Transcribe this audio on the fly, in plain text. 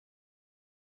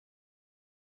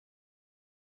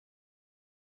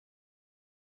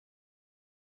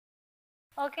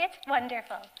All good?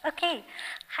 Wonderful. Okay.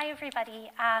 Hi, everybody.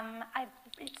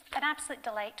 It's an absolute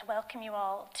delight to welcome you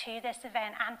all to this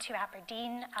event and to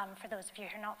Aberdeen, for those of you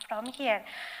who are not from here,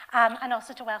 and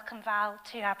also to welcome Val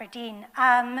to Aberdeen.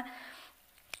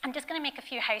 I'm just going to make a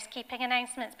few housekeeping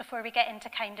announcements before we get into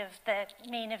kind of the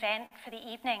main event for the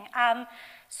evening.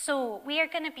 So we are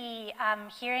going to be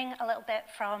hearing a little bit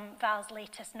from Val's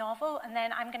latest novel, and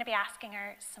then I'm going to be asking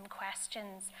her some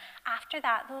questions. After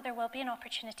that, though, there will be an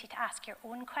opportunity to ask your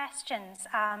own questions,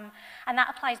 and that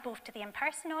applies both to the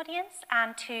in-person audience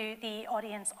and to the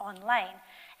audience online.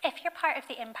 If you're part of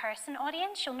the in-person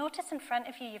audience, you'll notice in front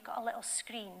of you, you've got a little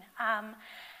screen.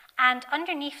 And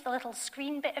underneath the little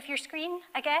screen bit of your screen,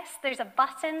 I guess, there's a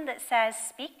button that says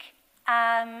speak.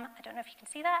 I don't know if you can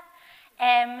see that.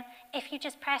 If you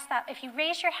just press that, if you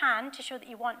raise your hand to show that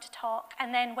you want to talk,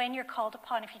 and then when you're called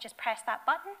upon, if you just press that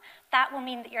button, that will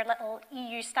mean that your little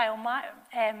EU-style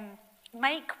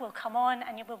mic will come on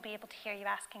and you will be able to hear you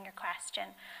asking your question.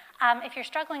 If you're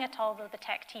struggling at all, though, the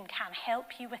tech team can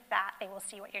help you with that. They will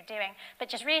see what you're doing. But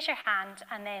just raise your hand,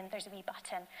 and then there's a wee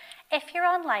button. If you're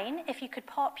online, if you could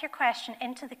pop your question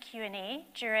into the Q&A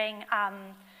during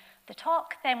the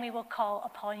talk, then we will call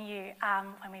upon you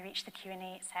when we reach the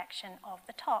Q&A section of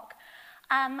the talk.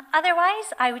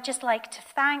 Otherwise, I would just like to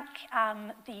thank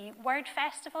the WORD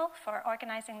Festival for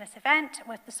organising this event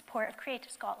with the support of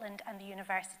Creative Scotland and the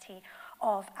University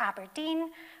of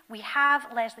Aberdeen. We have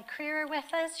Leslie Crewer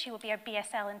with us. She will be our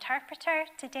BSL interpreter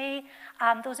today.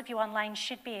 Those of you online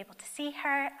should be able to see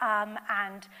her,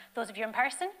 and those of you in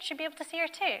person should be able to see her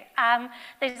too.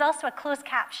 There's also a closed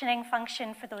captioning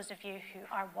function for those of you who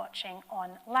are watching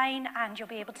online, and you'll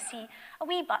be able to see a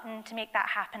wee button to make that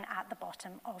happen at the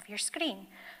bottom of your screen.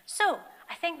 So,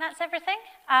 I think that's everything.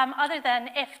 Other than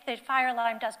if the fire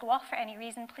alarm does go off for any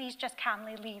reason, please just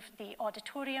calmly leave the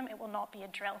auditorium. It will not be a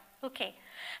drill. Okay,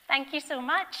 thank you so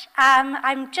much.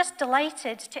 I'm just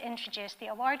delighted to introduce the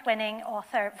award-winning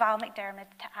author Val McDermid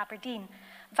to Aberdeen.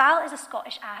 Val is a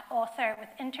Scottish author with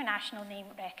international name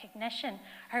recognition.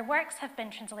 Her works have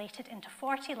been translated into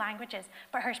 40 languages,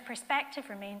 but her perspective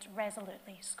remains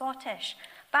resolutely Scottish.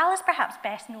 Val is perhaps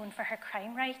best known for her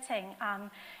crime writing,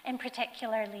 in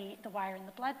particularly The Wire and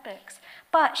the Blood books,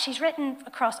 but she's written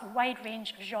across a wide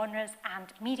range of genres and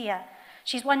media.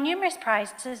 She's won numerous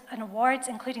prizes and awards,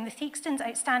 including the Theakston's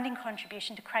Outstanding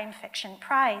Contribution to Crime Fiction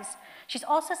Prize. She's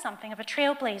also something of a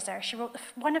trailblazer. She wrote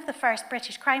one of the first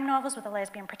British crime novels with a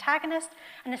lesbian protagonist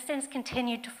and has since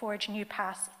continued to forge new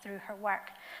paths through her work.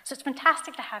 So it's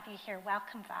fantastic to have you here.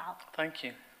 Welcome, Val. Thank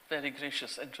you. Very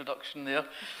gracious introduction there.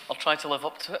 I'll try to live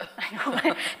up to it. I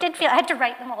know. I had to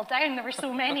write them all down. There were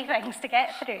so many things to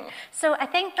get through. So I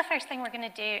think the first thing we're going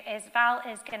to do is Val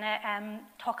is going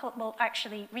to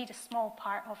actually read a small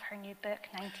part of her new book,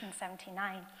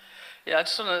 1979. Yeah, I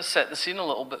just want to set the scene a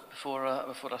little bit before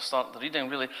I start the reading,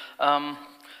 really.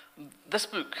 This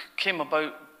book came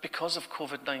about because of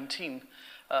COVID-19.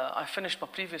 I finished my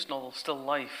previous novel, Still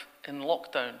Life, in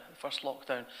lockdown, the first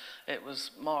lockdown. It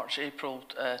was March, April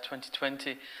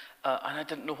 2020, and I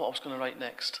didn't know what I was going to write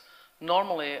next.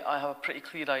 Normally, I have a pretty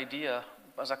clear idea,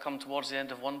 as I come towards the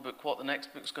end of one book, what the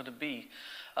next book's going to be.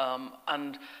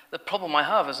 And the problem I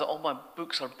have is that all my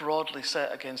books are broadly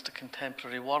set against a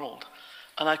contemporary world.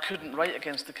 And I couldn't write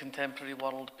against the contemporary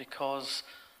world because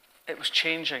it was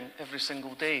changing every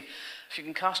single day. If you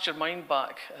can cast your mind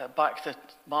back to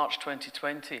March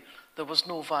 2020, there was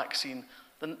no vaccine.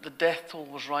 The death toll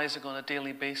was rising on a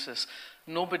daily basis.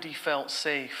 Nobody felt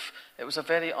safe. It was a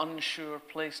very unsure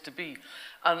place to be.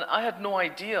 And I had no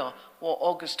idea what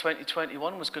August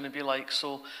 2021 was going to be like,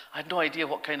 so I had no idea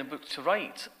what kind of book to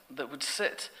write that would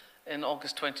sit in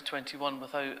August 2021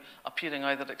 without appearing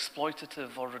either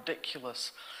exploitative or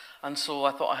ridiculous. And so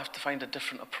I thought I have to find a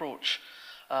different approach.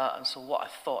 And so what I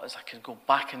thought is I could go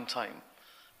back in time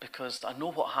because I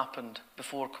know what happened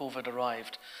before COVID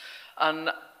arrived. And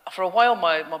for a while,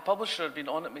 my publisher had been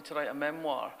on at me to write a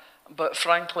memoir. But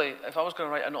frankly, if I was going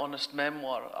to write an honest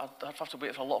memoir, I'd have to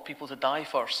wait for a lot of people to die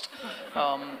first.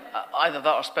 Either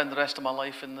that or spend the rest of my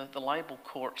life in the libel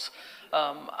courts.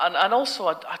 And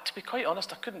also, to be quite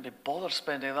honest, I couldn't be bothered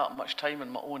spending that much time in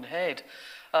my own head.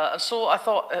 And so I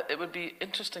thought it would be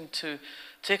interesting to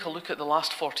take a look at the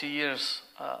last 40 years,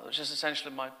 which is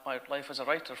essentially my life as a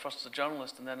writer, first as a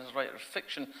journalist and then as a writer of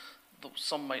fiction, though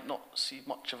some might not see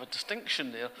much of a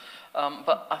distinction there.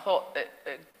 But I thought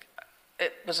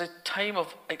it was a time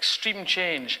of extreme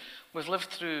change. We've lived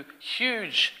through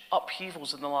huge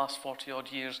upheavals in the last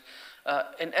 40-odd years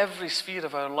in every sphere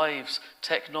of our lives: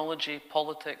 technology,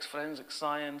 politics, forensic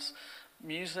science,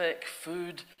 music,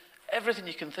 food, everything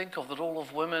you can think of, the role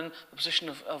of women, the position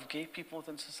of gay people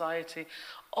within society,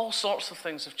 all sorts of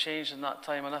things have changed in that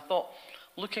time. And I thought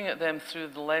looking at them through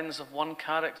the lens of one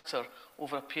character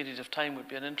over a period of time would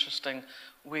be an interesting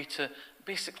way to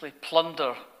basically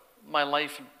plunder my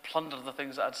life and plunder the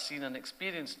things that I'd seen and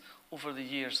experienced over the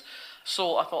years.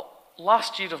 So I thought,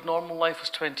 last year of normal life was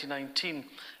 2019.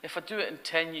 If I do it in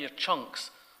 10-year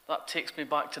chunks, that takes me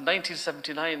back to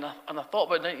 1979, and I thought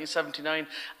about 1979,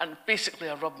 and basically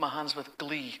I rubbed my hands with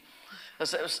glee,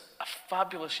 as it was a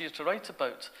fabulous year to write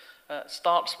about. It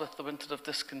starts with the winter of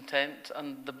discontent,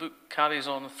 and the book carries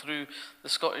on through the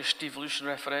Scottish devolution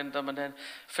referendum, and then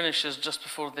finishes just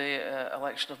before the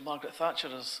election of Margaret Thatcher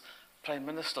as Prime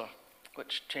Minister,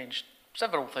 which changed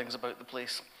several things about the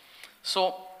place.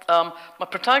 So my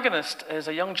protagonist is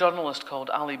a young journalist called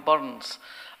Allie Burns,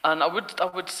 and I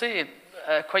would say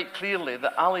quite clearly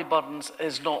that Allie Burns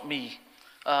is not me.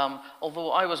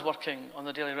 Although I was working on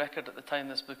the Daily Record at the time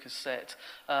this book is set.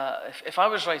 If I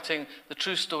was writing the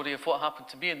true story of what happened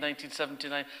to me in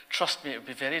 1979, trust me, it would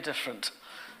be very different.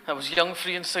 I was young,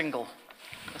 free and single.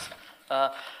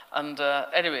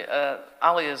 Anyway,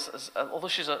 Allie is although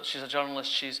she's a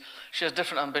journalist, she has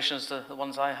different ambitions to the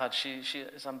ones I had. She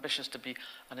is ambitious to be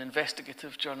an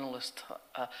investigative journalist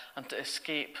and to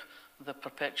escape the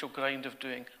perpetual grind of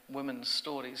doing women's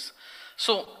stories.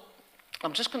 So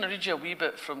I'm just going to read you a wee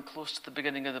bit from close to the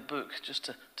beginning of the book, just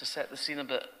to set the scene a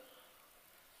bit.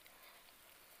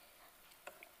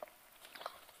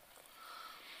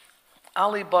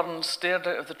 Allie Burns stared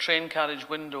out of the train carriage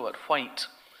window at white,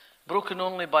 broken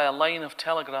only by a line of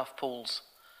telegraph poles.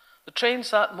 The train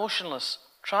sat motionless,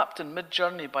 trapped in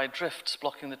mid-journey by drifts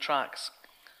blocking the tracks.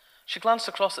 She glanced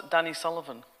across at Danny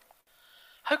Sullivan.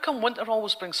 "How come winter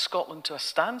always brings Scotland to a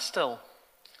standstill?"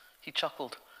 He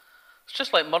chuckled. "It's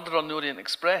just like murder on the Orient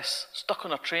Express, stuck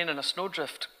on a train in a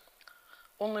snowdrift."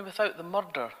 "Only without the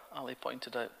murder," Allie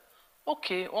pointed out.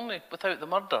 "Okay, only without the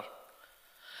murder."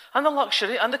 "And the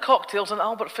luxury, and the cocktails, and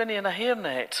Albert Finney in a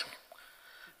hairnet."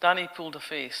 Danny pulled a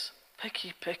face.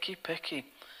 "Picky, picky,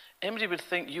 picky. Anybody would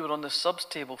think you were on the subs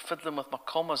table fiddling with my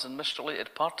commas and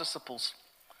misrelated participles."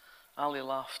 Allie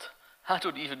laughed. "I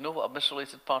don't even know what a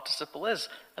misrelated participle is,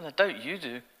 and I doubt you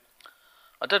do."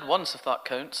 "I did once, if that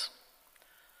counts."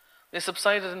 They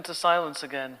subsided into silence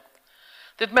again.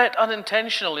 They'd met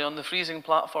unintentionally on the freezing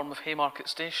platform of Haymarket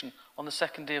Station on the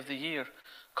second day of the year,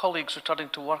 colleagues returning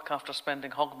to work after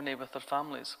spending Hogmanay with their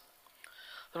families.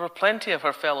 There were plenty of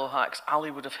her fellow hacks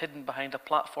Allie would have hidden behind a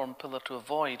platform pillar to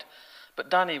avoid, but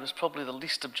Danny was probably the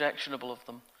least objectionable of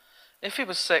them. If he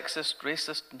was sexist,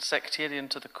 racist, and sectarian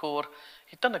to the core,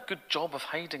 he'd done a good job of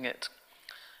hiding it.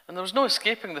 And there was no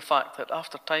escaping the fact that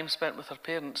after time spent with her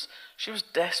parents, she was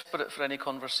desperate for any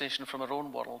conversation from her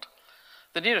own world.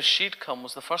 The nearest she'd come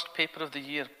was the first paper of the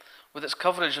year, with its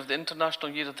coverage of the International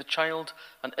Year of the Child,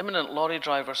 an imminent lorry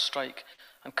driver's strike,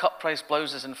 and cut-price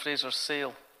blouses in Fraser's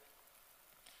sale.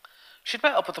 She'd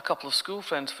met up with a couple of school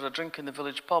friends for a drink in the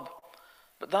village pub,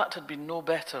 but that had been no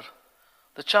better.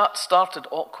 The chat started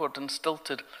awkward and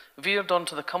stilted, veered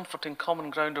onto the comforting common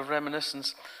ground of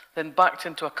reminiscence, then backed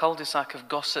into a cul-de-sac of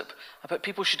gossip about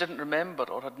people she didn't remember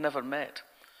or had never met.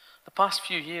 The past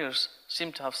few years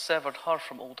seemed to have severed her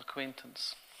from old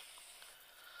acquaintance.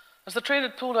 As the train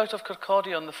had pulled out of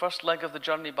Kirkcaldy on the first leg of the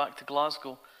journey back to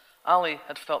Glasgow, Allie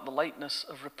had felt the lightness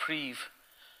of reprieve.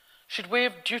 She'd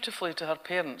waved dutifully to her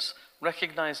parents,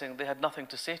 recognising they had nothing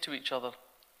to say to each other.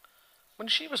 When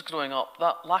she was growing up,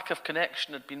 that lack of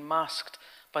connection had been masked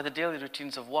by the daily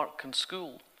routines of work and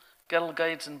school, girl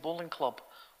guides and bowling club,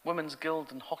 women's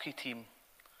guild and hockey team.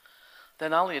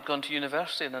 Then Allie had gone to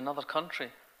university in another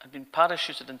country and been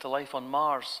parachuted into life on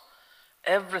Mars.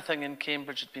 Everything in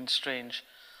Cambridge had been strange.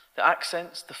 The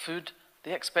accents, the food,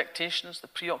 the expectations, the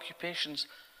preoccupations,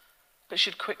 but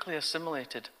she'd quickly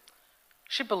assimilated.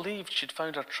 She believed she'd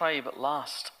found her tribe at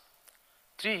last.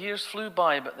 3 years flew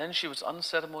by, but then she was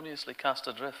unceremoniously cast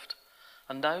adrift.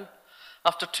 And now,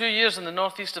 after 2 years in the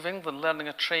northeast of England learning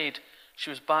a trade,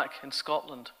 she was back in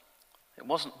Scotland. It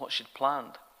wasn't what she'd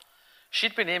planned.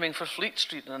 She'd been aiming for Fleet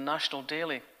Street in a national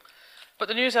daily, but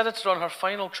the news editor on her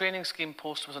final training scheme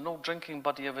post was an old drinking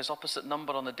buddy of his opposite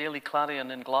number on the Daily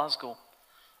Clarion in Glasgow.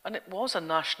 And it was a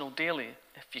national daily,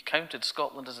 if you counted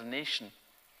Scotland as a nation.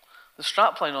 The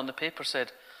strapline on the paper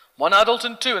said, "1 adult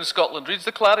and 2 in Scotland reads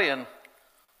the Clarion."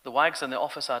 The wags in the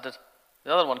office added,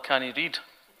 "The other one can't read."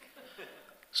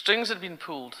 Strings had been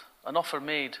pulled, an offer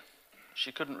made.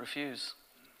 She couldn't refuse.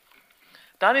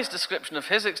 Danny's description of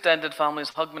his extended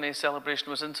family's Hogmanay celebration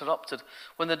was interrupted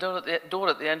when the door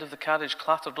at the end of the carriage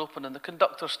clattered open and the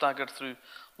conductor staggered through,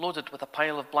 loaded with a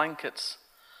pile of blankets.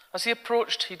 As he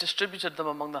approached, he distributed them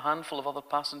among the handful of other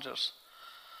passengers.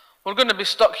 "We're going to be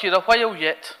stuck here a while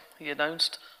yet," he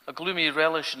announced, a gloomy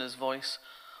relish in his voice.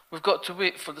 "We've got to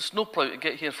wait for the snowplough to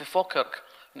get here for Falkirk,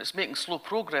 and it's making slow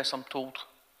progress, I'm told.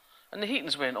 And the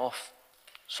heatings went off.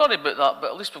 Sorry about that,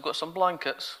 but at least we've got some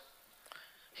blankets."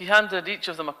 He handed each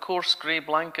of them a coarse grey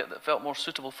blanket that felt more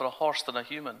suitable for a horse than a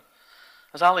human.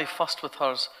 As Allie fussed with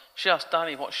hers, she asked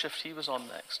Danny what shift he was on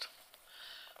next.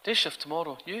 "Day shift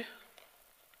tomorrow. You?"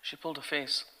 She pulled a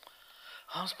face.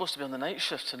 "I'm supposed to be on the night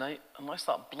shift tonight. Unless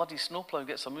that bloody snowplough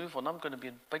gets a move on, I'm going to be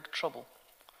in big trouble."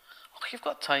 "Oh, you've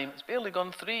got time. It's barely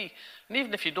gone 3. And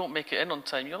even if you don't make it in on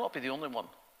time, you'll not be the only one."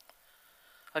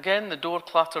 Again, the door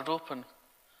clattered open.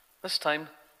 This time,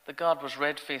 the guard was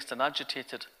red-faced and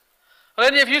agitated. "Are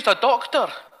any of you a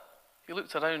doctor?" He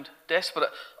looked around,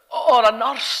 desperate. "Or a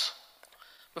nurse?"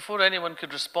 Before anyone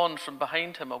could respond, from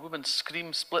behind him, a woman's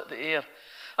scream split the air.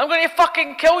 "I'm going to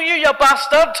fucking kill you, you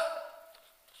bastard!"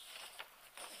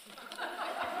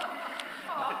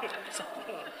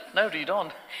 Now read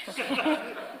on.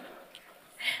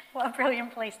 What a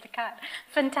brilliant place to cut.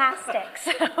 Fantastic.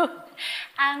 So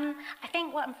I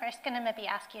think what I'm first going to maybe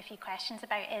ask you a few questions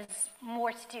about is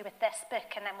more to do with this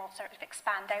book, and then we'll sort of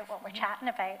expand out what we're chatting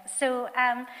about. So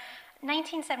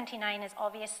 1979 is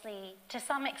obviously, to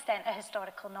some extent, a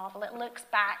historical novel. It looks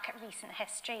back at recent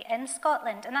history in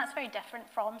Scotland, and that's very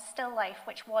different from Still Life,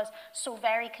 which was so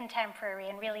very contemporary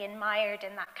and really admired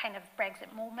in that kind of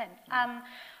Brexit moment.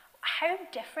 How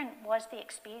different was the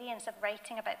experience of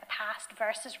writing about the past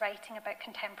versus writing about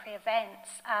contemporary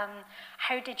events?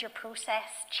 How did your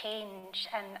process change,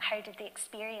 and how did the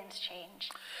experience change?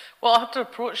 Well, I had to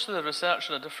approach the research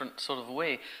in a different sort of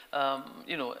way.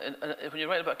 You know, when you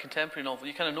write about a contemporary novel,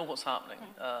 you kind of know what's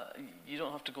happening. You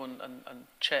don't have to go and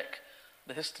check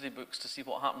the history books to see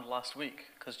what happened last week,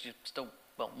 because you still,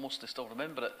 well, mostly still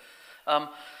remember it.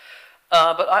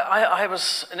 But I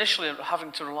was initially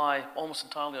having to rely almost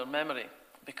entirely on memory,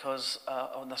 because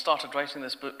when I started writing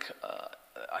this book,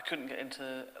 I couldn't get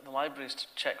into the libraries to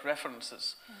check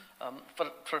references.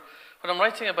 When I'm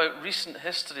writing about recent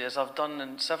history, as I've done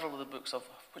in several of the books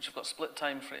which have got split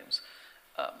time frames,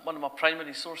 one of my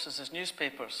primary sources is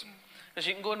newspapers. Because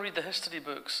you can go and read the history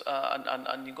books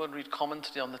and you go and read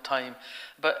commentary on the time,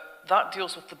 but that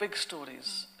deals with the big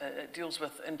stories. It deals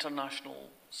with international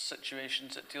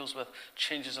situations. It deals with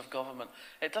changes of government.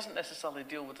 It doesn't necessarily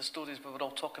deal with the stories we were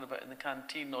all talking about in the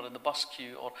canteen or in the bus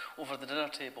queue or over the dinner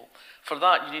table. For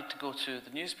that, you need to go to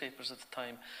the newspapers at the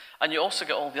time. And you also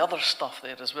get all the other stuff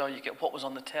there as well. You get what was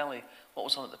on the telly, what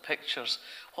was on the pictures,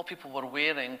 what people were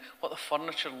wearing, what the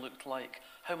furniture looked like,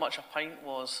 how much a pint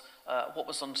was, what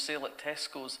was on sale at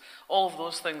Tesco's. All of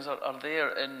those things are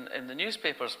there in the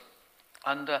newspapers.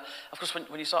 And of course,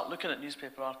 when you start looking at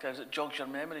newspaper archives, it jogs your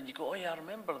memory and you go, "Oh yeah, I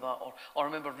remember that," or I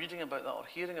remember reading about that or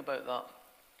hearing about that.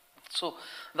 So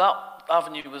that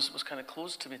avenue was kind of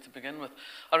closed to me to begin with.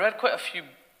 I read quite a few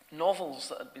novels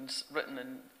that had been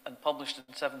written and published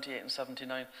in 78 and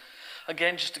 79.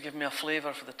 Again, just to give me a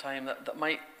flavour for the time that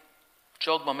might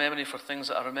jog my memory for things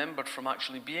that I remembered from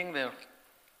actually being there.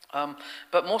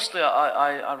 But mostly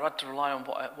I had to rely on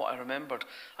what I remembered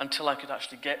until I could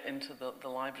actually get into the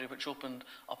library, which opened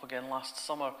up again last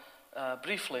summer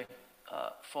briefly.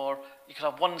 You could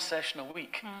have one session a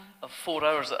week of 4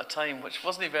 hours at a time, which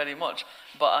wasn't very much,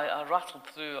 but I rattled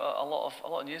through a lot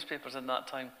of newspapers in that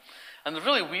time. And the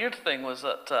really weird thing was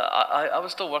that I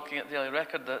was still working at the Daily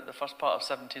Record the first part of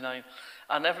 79,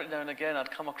 and every now and again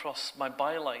I'd come across my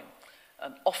byline,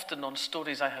 and often on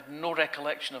stories I had no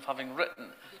recollection of having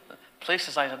written,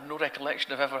 places I had no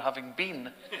recollection of ever having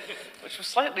been, which was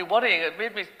slightly worrying. It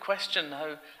made me question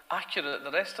how accurate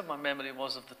the rest of my memory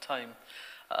was of the time.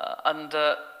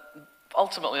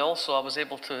 Ultimately also I was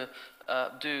able to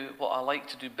do what I like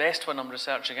to do best when I'm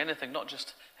researching anything, not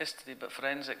just history but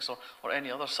forensics or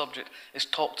any other subject, is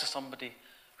talk to somebody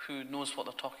who knows what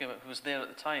they're talking about, who was there at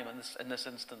the time in this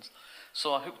instance.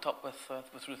 So I hooked up with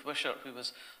Ruth Wishart, who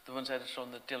was the women's editor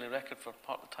on the Daily Record for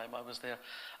part of the time I was there.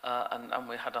 And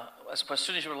we had as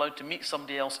soon as you were allowed to meet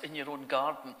somebody else in your own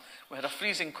garden, we had a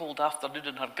freezing cold afternoon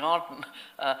in her garden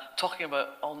talking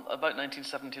about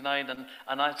 1979,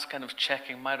 and I was kind of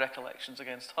checking my recollections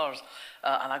against hers.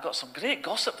 And I got some great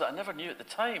gossip that I never knew at the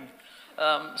time.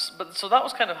 So that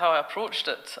was kind of how I approached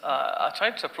it. I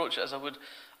tried to approach it as I would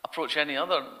approach any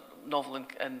other novel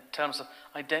in terms of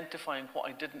identifying what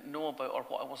I didn't know about or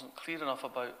what I wasn't clear enough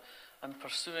about and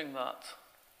pursuing that.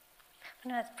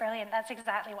 No, that's brilliant. That's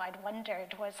exactly what I'd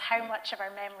wondered, was how much of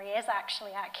our memory is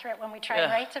actually accurate when we try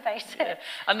and write about it. Yeah.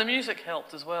 And the music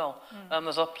helped as well.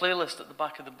 There's a playlist at the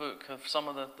back of the book of some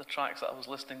of the tracks that I was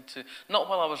listening to, not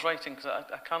while I was writing, because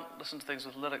I can't listen to things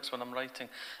with lyrics when I'm writing,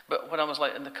 but when I was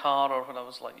like in the car, or when I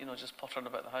was like, you know, just pottering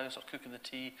about the house or cooking the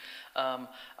tea.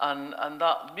 And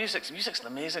that music's an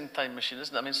amazing time machine,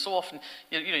 isn't it? I mean, so often,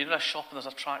 you're in a shop and there's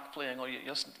a track playing, or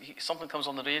something comes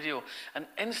on the radio, and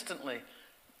instantly,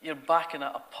 you're back in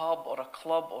a pub or a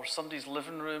club or somebody's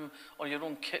living room or your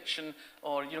own kitchen,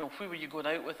 or, you know, who were you going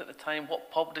out with at the time?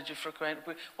 What pub did you frequent?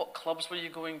 What clubs were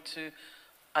you going to?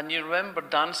 And you remember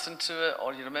dancing to it,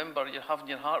 or you remember you're having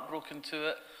your heart broken to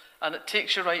it, and it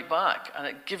takes you right back, and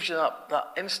it gives you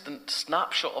that instant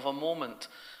snapshot of a moment,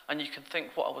 and you can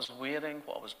think what I was wearing,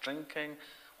 what I was drinking,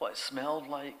 what it smelled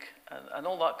like, and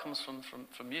all that comes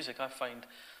from music, I find.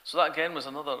 So that again was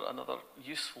another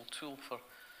useful tool for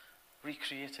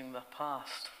recreating the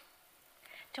past.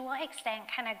 To what extent,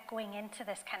 kind of going into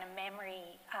this kind of memory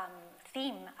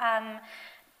theme,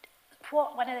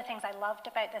 one of the things I loved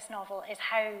about this novel is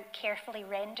how carefully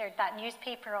rendered that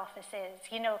newspaper office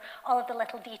is. You know, all of the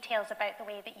little details about the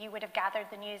way that you would have gathered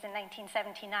the news in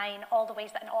 1979, all the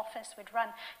ways that an office would run.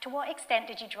 To what extent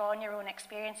did you draw on your own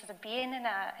experiences of being in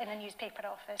a newspaper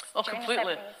office? Oh,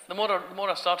 completely. The more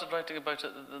I started writing about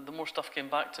it, the more stuff came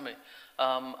back to me.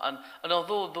 And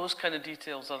although those kind of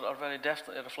details are very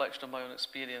definitely a reflection of my own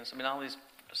experience, I mean, Allie's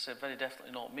very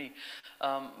definitely not me.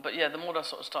 But yeah, the more I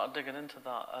sort of started digging into that,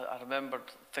 I remembered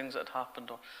things that had happened,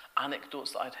 or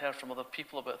anecdotes that I'd heard from other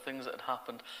people about things that had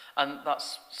happened, and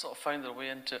that's sort of found their way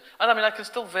into it. And I mean, I can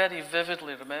still very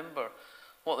vividly remember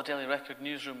what the Daily Record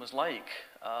newsroom was like,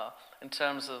 in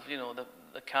terms of, you know,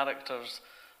 the characters,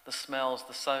 the smells,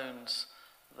 the sounds,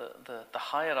 the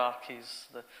hierarchies,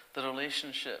 the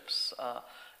relationships.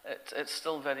 It's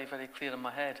still very, very clear in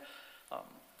my head.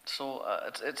 So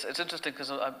it's interesting, because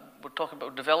we're talking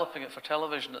about developing it for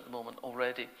television at the moment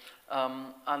already.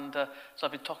 So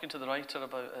I've been talking to the writer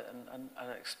about it and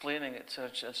explaining it to her.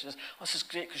 She says, oh, this is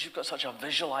great because you've got such a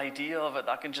visual idea of it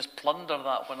that I can just plunder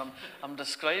that when I'm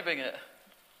describing it.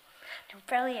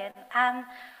 Brilliant.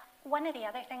 One of the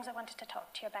other things I wanted to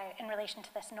talk to you about in relation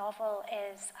to this novel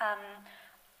is,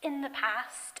 in the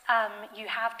past, you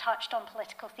have touched on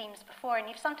political themes before, and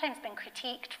you've sometimes been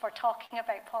critiqued for talking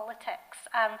about politics,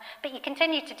 but you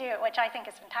continue to do it, which I think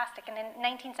is fantastic. And in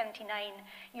 1979,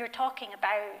 you're talking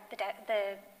about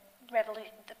the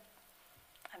revolution.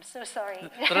 I'm so sorry.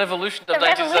 The revolution of 1979.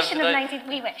 The revolution of 19.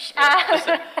 We wish.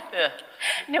 Yeah.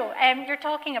 No, you're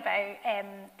talking about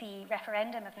the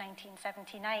referendum of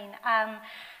 1979.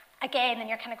 Again, and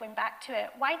you're kind of going back to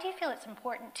it, why do you feel it's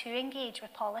important to engage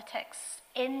with politics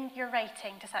in your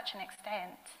writing to such an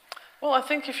extent? Well, I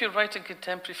think if you're writing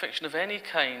contemporary fiction of any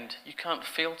kind, you can't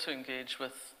fail to engage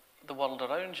with the world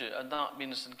around you, and that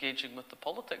means engaging with the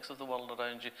politics of the world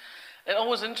around you. It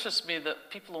always interests me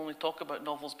that people only talk about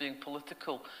novels being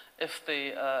political if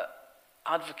they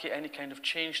advocate any kind of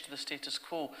change to the status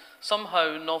quo.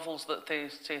 Somehow, novels that they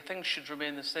say things should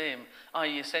remain the same,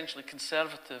 i.e. essentially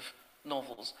conservative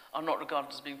novels, are not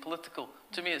regarded as being political.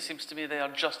 To me, it seems to me they are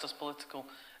just as political,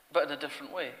 but in a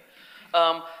different way.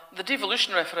 The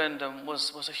devolution referendum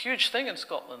was a huge thing in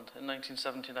Scotland in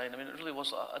 1979. I mean, it really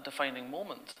was a defining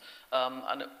moment.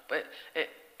 And it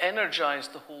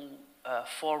energised the whole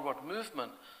forward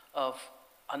movement of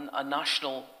a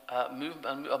national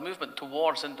movement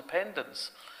towards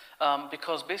independence,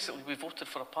 because basically we voted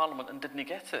for a parliament and didn't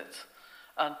get it.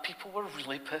 And people were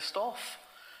really pissed off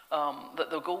that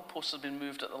the goalposts had been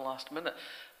moved at the last minute.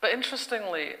 But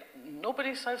interestingly,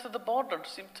 nobody south of the border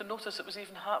seemed to notice it was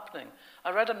even happening.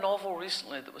 I read a novel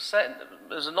recently that was set in,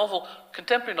 it was a novel,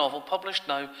 contemporary novel, published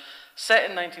now, set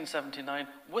in 1979,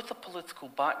 with a political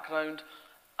background,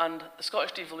 and the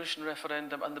Scottish devolution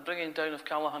referendum and the bringing down of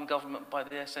Callaghan government by the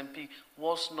SNP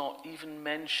was not even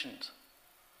mentioned.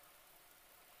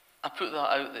 I put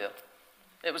that out there.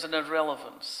 It was an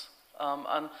irrelevance.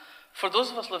 And for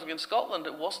those of us living in Scotland,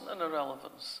 it wasn't an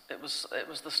irrelevance. It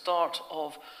was the start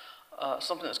of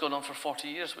something that's gone on for 40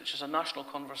 years, which is a national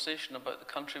conversation about the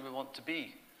country we want to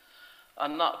be.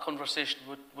 And that conversation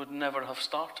would never have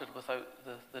started without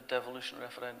the devolution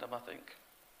referendum, I think.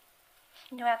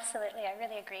 No, absolutely. I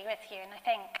really agree with you. And I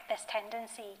think this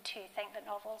tendency to think that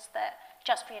novels that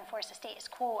just reinforce the status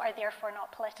quo are therefore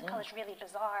not political is really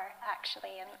bizarre,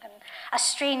 actually, and a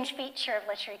strange feature of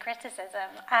literary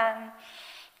criticism.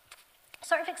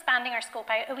 sort of expanding our scope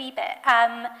out a wee bit,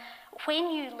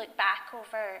 when you look back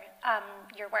over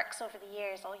your works over the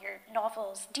years, all your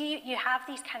novels, do you have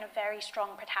these kind of very strong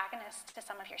protagonists to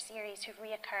some of your series who've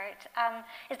reoccurred?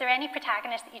 Is there any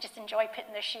protagonist that you just enjoy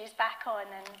putting their shoes back on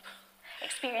and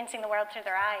experiencing the world through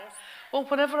their eyes? Well,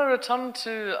 whenever I return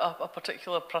to a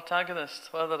particular protagonist,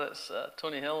 whether it's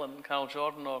Tony Hill and Carol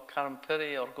Jordan or Karen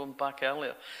Pirie or going back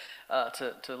earlier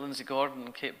to Lindsay Gordon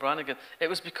and Kate Brannigan, it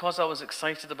was because I was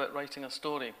excited about writing a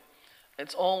story.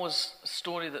 It's always a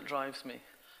story that drives me.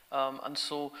 And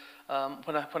so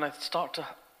when I start to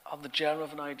have the germ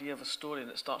of an idea of a story and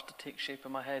it starts to take shape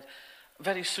in my head,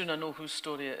 very soon I know whose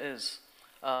story it is.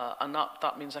 And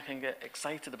that means I can get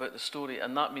excited about the story,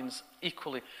 and that means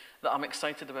equally that I'm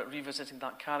excited about revisiting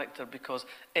that character because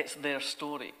it's their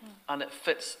story and it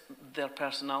fits their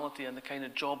personality and the kind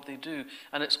of job they do,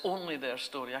 and it's only their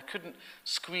story. I couldn't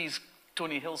squeeze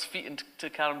Tony Hill's feet into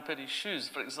Karen Pirie's shoes,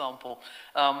 for example.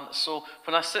 So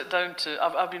when I sit down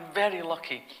I've been very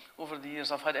lucky over the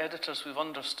years. I've had editors who've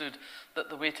understood that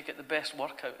the way to get the best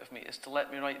work out of me is to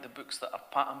let me write the books that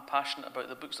I'm passionate about,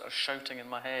 the books that are shouting in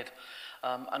my head.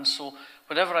 And so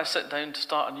whenever I sit down to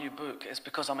start a new book, it's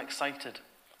because I'm excited.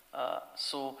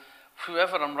 So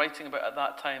whoever I'm writing about at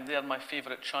that time, they are my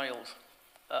favourite child.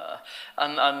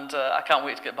 And I can't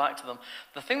wait to get back to them.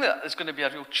 The thing that is going to be a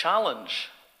real challenge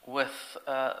with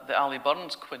the Allie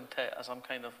Burns quintet, as I'm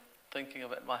kind of thinking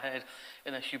of it in my head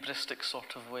in a hubristic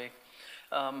sort of way,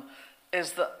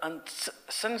 is that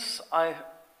since I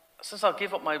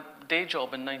gave up my day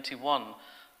job in '91,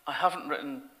 I haven't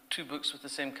written 2 books with the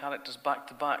same characters back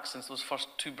to back since those first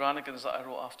 2 Brannigans that I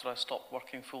wrote after I stopped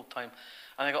working full time.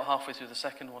 And I got halfway through the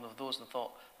second one of those and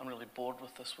thought, I'm really bored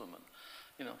with this woman.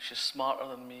 You know, she's smarter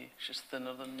than me, she's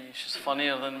thinner than me, she's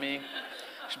funnier than me,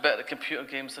 she's better at computer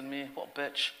games than me, what a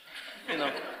bitch. You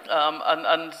know,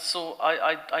 and so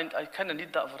I kind of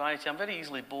need that variety. I'm very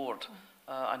easily bored.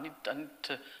 I need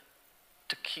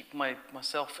to keep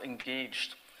myself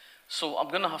engaged. So I'm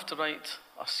going to have to write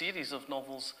a series of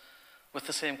novels with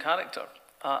the same character.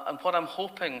 And what I'm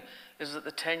hoping is that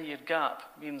the 10-year gap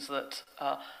means that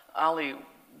Allie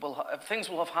things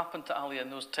will have happened to Allie in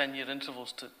those 10-year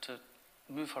intervals to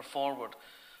move her forward.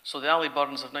 So the Allie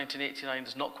Burns of 1989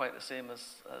 is not quite the same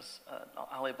as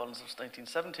Allie Burns of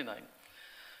 1979.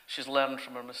 She's learned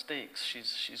from her mistakes.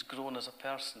 She's grown as a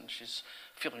person. She's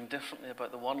feeling differently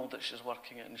about the world that she's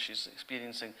working in. She's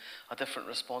experiencing a different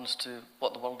response to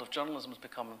what the world of journalism has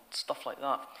become and stuff like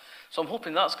that. So I'm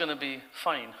hoping that's going to be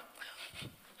fine.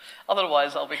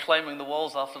 Otherwise, I'll be climbing the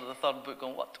walls after the 3rd book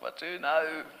going, what do I do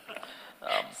now?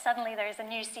 Suddenly there's a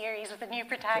new series with a new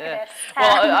protagonist. Yeah.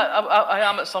 Well, I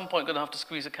am at some point going to have to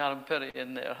squeeze a Karen Pirie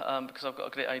in there because I've got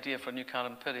a great idea for a new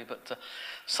Karen Pirie, but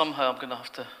somehow I'm going to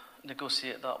have to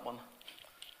negotiate that one.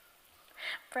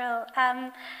 Brill.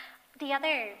 The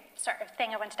other sort of thing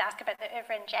I wanted to ask about the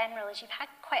oeuvre in general is you've had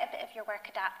quite a bit of your work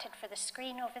adapted for the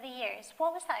screen over the years.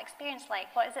 What was that experience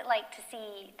like? What is it like to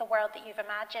see the world that you've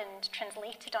imagined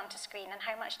translated onto screen, and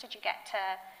how much did you get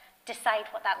to decide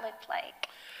what that looked like?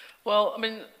 Well, I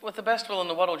mean, with the best will in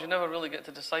the world, you never really get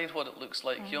to decide what it looks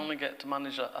like. You only get to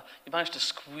manage you manage to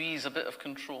squeeze a bit of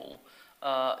control,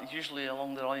 usually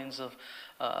along the lines of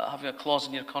having a clause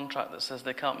in your contract that says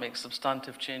they can't make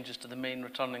substantive changes to the main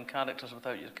returning characters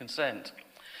without your consent.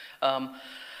 And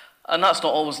that's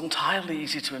not always entirely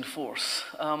easy to enforce.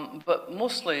 But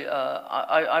mostly,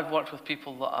 I've worked with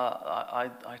people that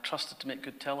I trusted to make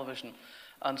good television.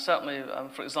 And certainly,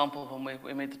 for example, when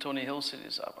we made the Tony Hill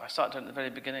series, I sat down at the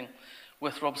very beginning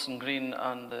with Robson Green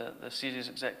and the series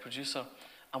exec producer,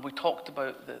 and we talked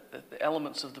about the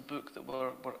elements of the book that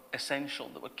were essential,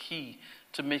 that were key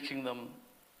to making them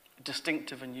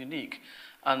distinctive and unique.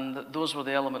 And those were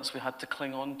the elements we had to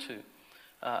cling on to.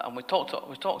 And we talked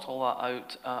all that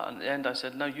out. And at the end, I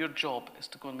said, now your job is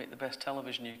to go and make the best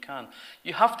television you can.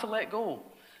 You have to let go,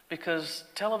 because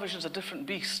television's a different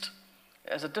beast.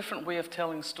 It's a different way of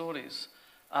telling stories.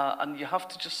 And you have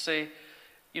to just say,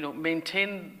 you know,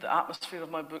 maintain the atmosphere of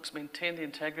my books, maintain the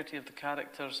integrity of the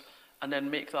characters, and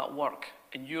then make that work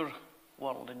in your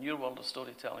world of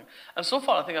storytelling. And so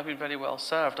far, I think I've been very well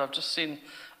served. I've just seen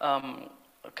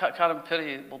Karen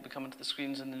Pirie will be coming to the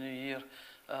screens in the new year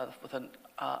with an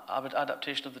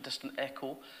adaptation of The Distant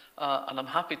Echo. And I'm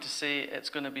happy to say it's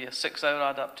going to be a 6-hour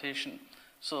adaptation,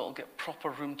 so it'll get proper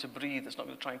room to breathe. It's not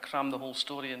going to try and cram the whole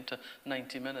story into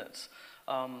 90 minutes.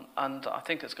 And I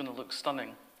think it's going to look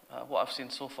stunning. What I've seen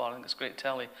so far, I think it's great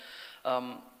telly.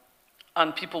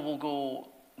 And people will go,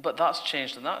 but that's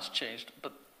changed and that's changed.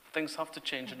 But things have to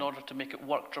change in order to make it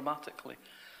work dramatically.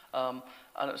 And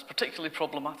it was particularly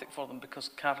problematic for them because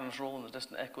Karen's role in the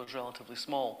distant echo is relatively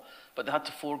small, but they had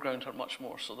to foreground her much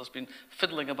more. So there's been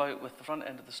fiddling about with the front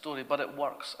end of the story, but it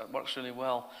works really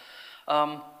well.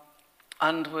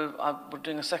 And we're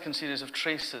doing a second series of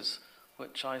Traces,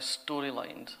 which I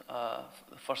storylined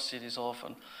the first series of,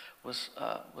 and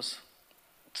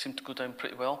seemed to go down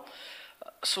pretty well.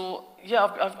 So yeah,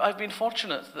 I've been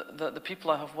fortunate that the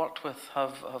people I have worked with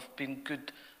have been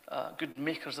good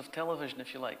makers of television,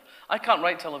 if you like. I can't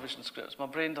write television scripts. My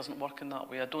brain doesn't work in that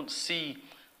way. I don't see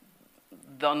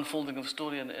the unfolding of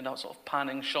story in a sort of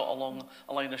panning shot along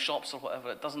a line of shops or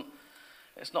whatever.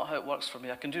 It's not how it works for me.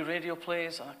 I can do radio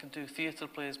plays and I can do theatre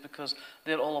plays because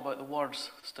they're all about the words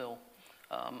still.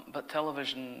 But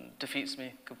television defeats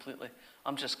me completely.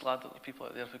 I'm just glad that there are people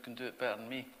out there who can do it better than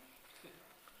me.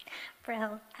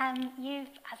 Brill. You've,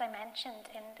 as I mentioned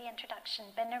in the introduction,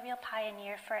 been a real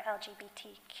pioneer for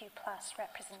LGBTQ+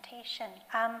 representation.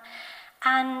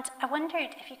 And I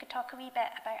wondered if you could talk a wee bit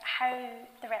about how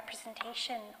the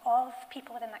representation of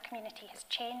people within that community has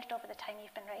changed over the time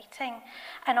you've been writing,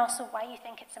 and also why you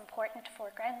think it's important to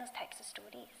foreground those types of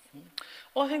stories.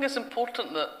 Well, I think it's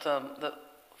important that, that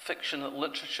fiction, that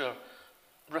literature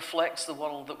reflects the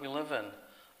world that we live in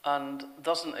and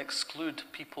doesn't exclude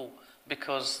people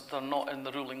because they're not in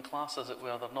the ruling class, as it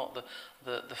were. They're not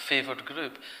the favoured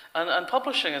group. And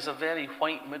publishing is a very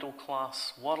white middle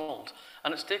class world,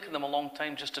 and it's taken them a long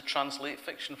time just to translate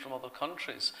fiction from other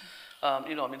countries.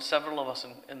 You know, I mean, several of us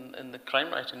in the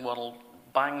crime writing world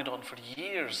banged on for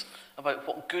years about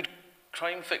what good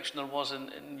crime fiction there was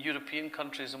in European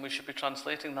countries, and we should be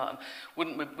translating that. And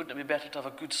wouldn't it be better to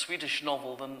have a good Swedish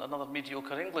novel than another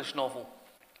mediocre English novel?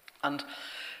 And it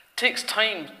takes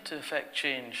time to effect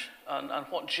change, and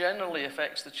what generally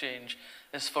affects the change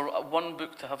is for one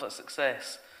book to have a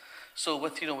success. So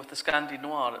with the Scandi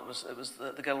Noir, it was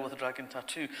the Girl with the Dragon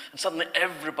Tattoo, and suddenly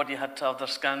everybody had to have their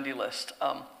Scandi list.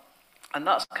 And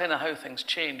that's kind of how things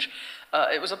change.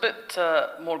 It was a bit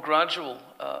more gradual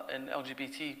in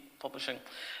LGBT publishing.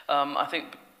 I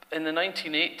think in the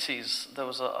 1980s, there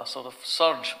was a sort of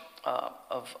surge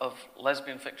of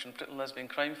lesbian fiction, particularly lesbian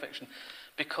crime fiction,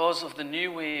 because of the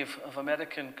new wave of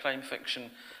American crime fiction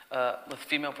with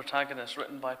female protagonists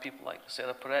written by people like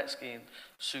Sarah Paretsky,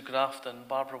 Sue Grafton,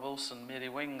 Barbara Wilson, Mary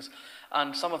Wings,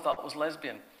 and some of that was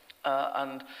lesbian.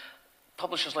 And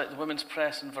publishers like the Women's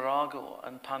Press and Virago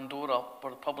and Pandora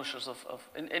were the publishers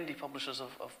indie publishers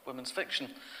of women's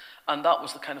fiction. And that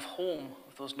was the kind of home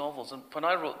of those novels. And when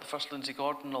I wrote the first Lindsay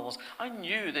Gordon novels, I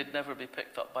knew they'd never be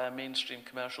picked up by a mainstream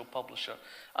commercial publisher.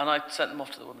 And I sent them off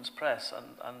to the Women's Press,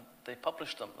 and they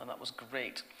published them, and that was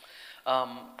great.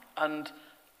 But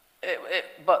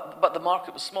the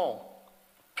market was small,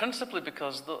 principally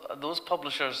because those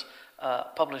publishers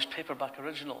published paperback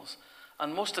originals.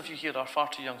 And most of you here are far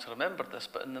too young to remember this,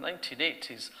 but in the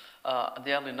 1980s and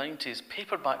the early 90s,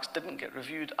 paperbacks didn't get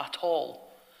reviewed at all.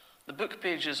 The book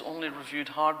pages only reviewed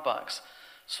hardbacks.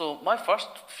 So my first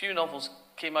few novels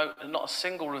came out in not a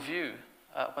single review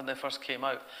when they first came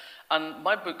out. And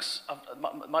my books,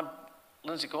 my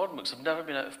Lindsay Gordon books have never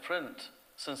been out of print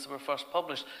since they were first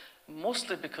published,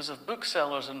 mostly because of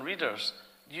booksellers and readers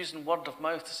using word of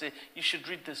mouth to say, you should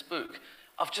read this book.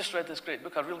 I've just read this great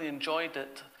book, I really enjoyed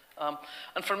it.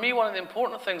 And for me, one of the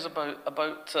important things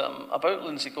about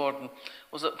Lindsay Gordon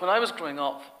was that when I was growing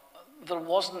up, there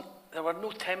were no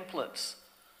templates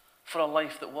for a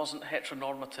life that wasn't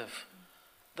heteronormative.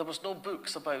 There was no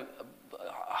books about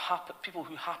people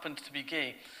who happened to be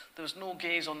gay. There was no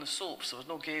gays on the soaps. There was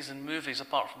no gays in movies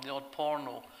apart from the odd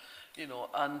porno, you know.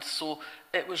 And so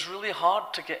it was really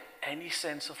hard to get any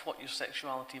sense of what your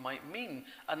sexuality might mean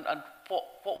and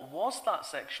what was that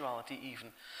sexuality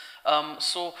even.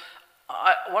 So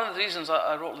one of the reasons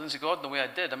I wrote Lindsay Gordon the way I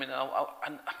did, I mean,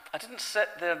 I didn't sit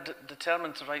there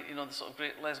determined to write, you know, the sort of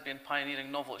great lesbian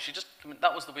pioneering novel.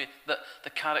 That was the way that the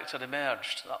character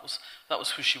emerged. That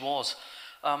was who she was.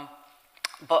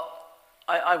 But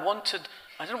I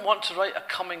didn't want to write a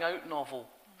coming out novel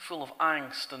full of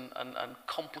angst and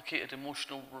complicated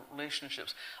emotional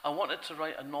relationships. I wanted to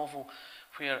write a novel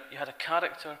where you had a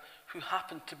character who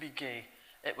happened to be gay.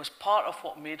 It was part of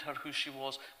what made her who she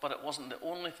was, but it wasn't the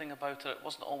only thing about her. It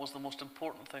wasn't always the most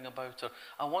important thing about her.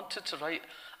 I wanted to write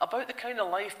about the kind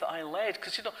of life that I led,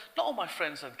 because, you know, not all my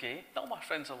friends are gay, not all my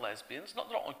friends are lesbians, they're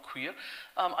not all queer.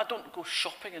 I don't go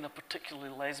shopping in a particularly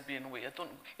lesbian way. I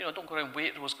don't go around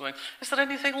Waitrose going, is there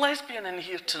anything lesbian in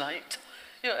here tonight?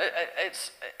 You know,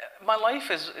 my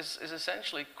life is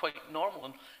essentially quite normal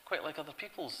and quite like other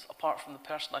people's, apart from the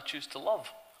person I choose to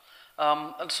love.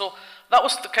 And so that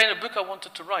was the kind of book I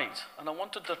wanted to write, and I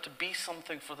wanted there to be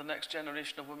something for the next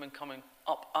generation of women coming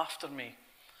up after me.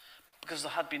 because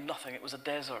there had been nothing. It was a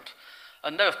desert.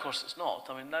 And now, of course, it's not.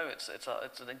 I mean, now it's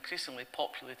an increasingly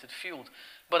populated field.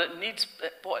 But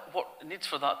what it needs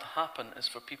for that to happen is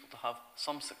for people to have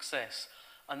some success,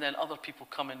 and then other people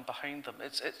come in behind them.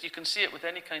 You can see it with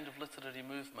any kind of literary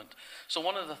movement. So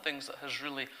one of the things that has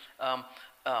really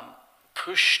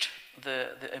pushed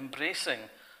the embracing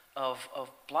of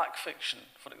black fiction,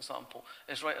 for example,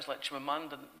 is writers like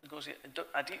Chimamanda Ngozi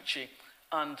Adichie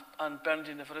and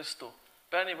Bernardine Evaristo.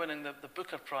 Bernie winning the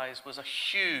Booker Prize was a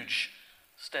huge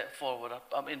step forward.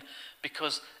 I mean,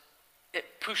 because it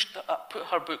put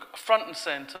her book front and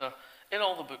centre in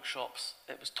all the bookshops.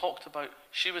 It was talked about.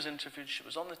 She was interviewed. She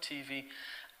was on the TV,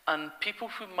 and people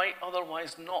who might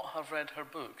otherwise not have read her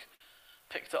book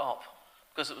picked it up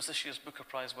because it was this year's Booker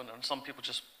Prize winner, and some people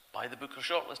just buy the Booker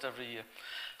shortlist every year.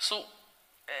 So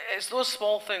it's those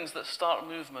small things that start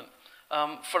movement.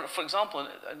 For example,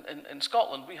 in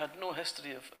Scotland, we had no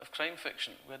history of crime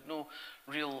fiction. We had no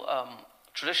real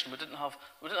tradition. We didn't have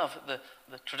the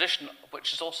tradition,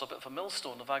 which is also a bit of a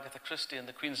millstone, of Agatha Christie and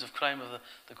the Queens of Crime of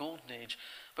the Golden Age.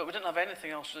 But we didn't have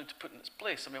anything else really to put in its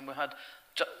place. I mean, we had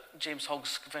James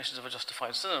Hogg's Confessions of a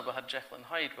Justified Sinner, we had Jekyll and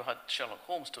Hyde, we had Sherlock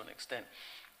Holmes to an extent.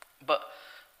 But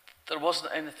there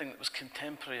wasn't anything that was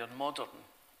contemporary or modern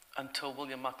until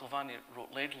William McIlvanney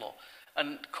wrote Laidlaw.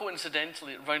 And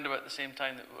coincidentally, round about the same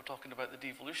time that we were talking about the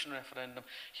devolution referendum,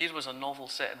 here was a novel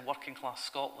set in working class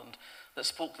Scotland that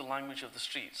spoke the language of the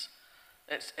streets.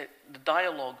 The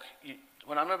dialogue,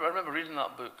 I remember reading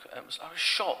that book, I was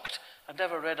shocked. I'd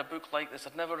never read a book like this.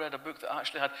 I'd never read a book that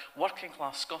actually had working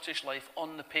class Scottish life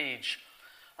on the page,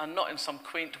 and not in some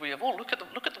quaint way of, oh, look at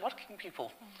the working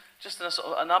people. Just in a sort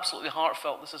of an absolutely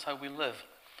heartfelt, this is how we live.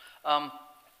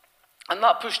 And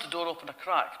that pushed the door open a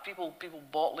crack. People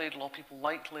bought Laidlaw, people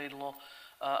liked Laidlaw,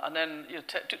 and then it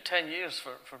took 10 years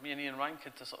for me and Ian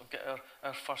Rankin to sort of get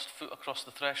our first foot across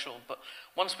the threshold. But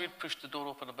once we'd pushed the door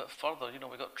open a bit further,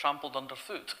 we got trampled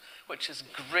underfoot, which is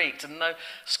great. And now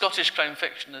Scottish crime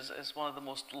fiction is one of the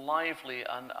most lively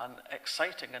and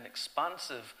exciting and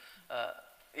expansive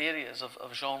areas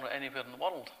of genre anywhere in the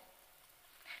world.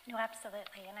 No,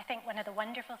 absolutely. And I think one of the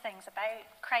wonderful things about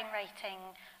crime writing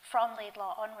from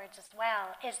Laidlaw onwards as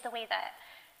well is the way that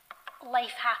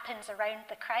life happens around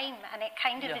the crime, and it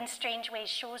kind of in strange ways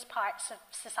shows parts of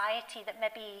society that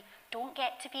maybe don't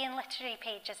get to be in literary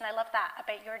pages. And I love that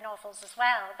about your novels as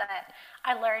well, that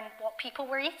I learn what people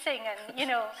were eating and,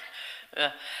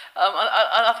 Yeah.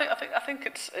 I think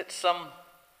it's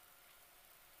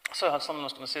sorry, I had something I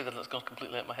was going to say that it's gone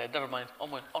completely out of my head. Never mind.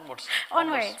 Onwards.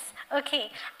 Okay.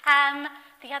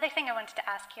 The other thing I wanted to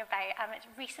ask you about, it's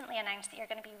recently announced that you're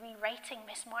going to be rewriting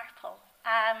Miss Marple.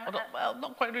 Well,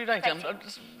 not quite rewriting.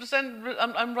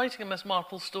 I'm writing a Miss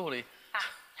Marple story.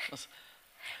 So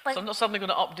I'm not suddenly going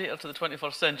to update her to the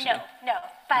 21st century. No.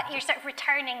 But you're sort of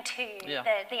returning to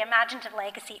the imaginative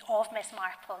legacy of Miss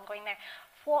Marple and going there.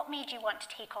 What made you want to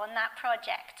take on that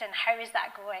project, and how is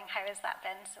that going? How has that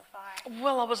been so far?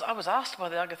 Well, I was asked by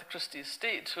the Agatha Christie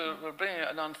estate, who we're bringing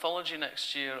out an anthology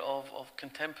next year of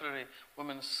contemporary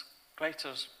women's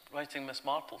writers writing Miss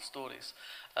Marple stories,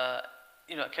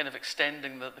 kind of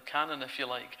extending the canon, if you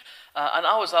like. And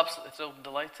I was absolutely thrilled and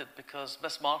delighted because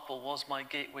Miss Marple was my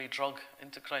gateway drug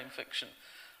into crime fiction.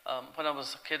 When I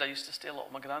was a kid, I used to stay a lot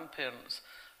with my grandparents,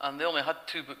 and they only had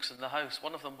 2 books in the house.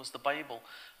 One of them was the Bible.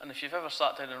 And if you've ever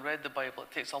sat down and read the Bible,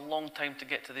 it takes a long time to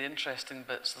get to the interesting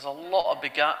bits. There's a lot of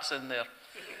begats in there.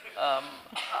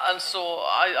 And so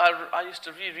I used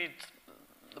to reread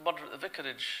The Murder at the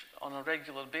Vicarage on a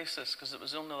regular basis because it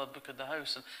was the only other book in the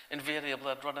house. And invariably,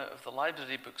 I'd run out of the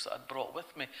library books that I'd brought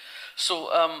with me. So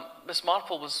Miss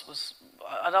Marple was...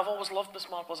 And I've always loved Miss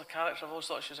Marple as a character. I've always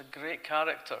thought she was a great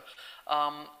character.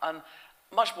 And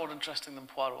much more interesting than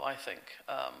Poirot, I think,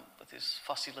 with his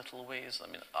fussy little ways.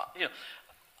 I mean,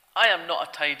 I am not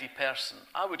a tidy person.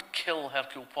 I would kill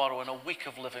Hercule Poirot in a week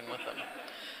of living with him.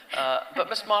 But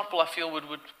Miss Marple, I feel, would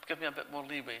give me a bit more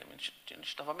leeway. I mean,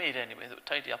 she'd have a maid anyway that would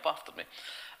tidy up after me.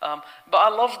 But I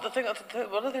love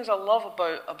one of the things I love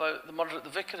about The Murder at the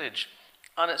Vicarage,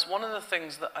 and it's one of the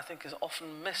things that I think is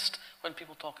often missed when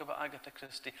people talk about Agatha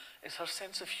Christie, is her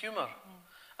sense of humour.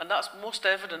 And that's most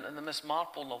evident in the Miss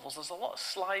Marple novels. There's a lot of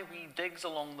sly wee digs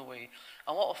along the way,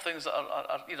 a lot of things that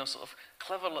are sort of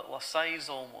clever little asides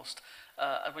almost.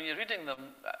 And when you're reading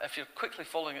them, if you're quickly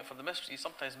following it for the mystery, you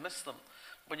sometimes miss them.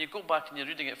 When you go back and you're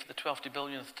reading it for the 12th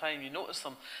billionth time, you notice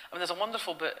them. I mean, there's a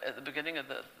wonderful bit at the beginning of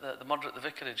the Murder at the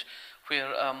Vicarage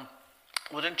where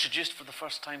we're introduced for the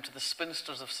first time to the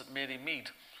spinsters of St Mary Mead.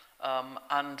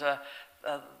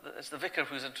 It's the vicar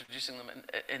who's introducing them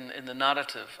in the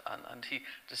narrative, and he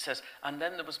just says, and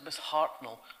then there was Miss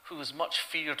Hartnell, who was much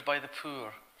feared by the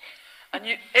poor. and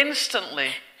you instantly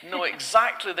know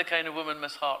exactly the kind of woman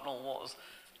Miss Hartnell was.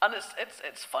 And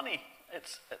it's funny.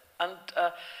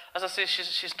 As I say,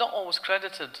 she's not always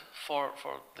credited for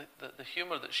the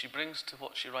humour that she brings to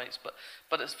what she writes,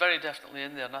 but it's very definitely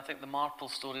in there. And I think the Marple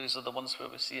stories are the ones where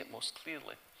we see it most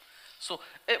clearly. So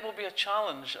it will be a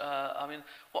challenge. I mean,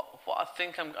 what I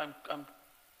think I'm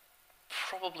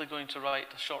probably going to write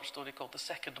a short story called The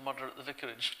Second Murder at the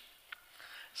Vicarage.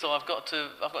 So I've got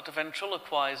to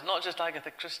ventriloquise not just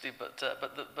Agatha Christie, but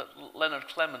Leonard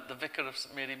Clement, the vicar of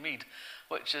St Mary Mead,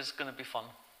 which is going to be fun.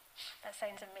 That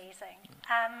sounds amazing.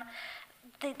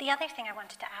 The other thing I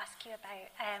wanted to ask you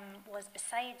about was,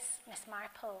 besides Miss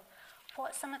Marple,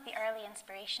 what some of the early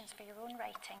inspirations for your own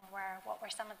writing were? What were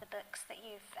some of the books that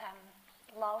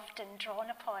you've loved and drawn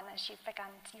upon as you've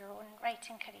begun your own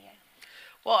writing career?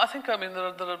 Well, I think, there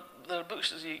are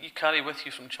books that you carry with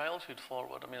you from childhood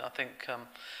forward. I think,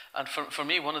 and for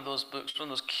me, one of those books, one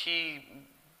of those key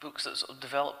books that sort of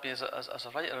developed me as a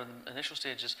writer in the initial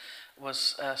stages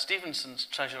was Stevenson's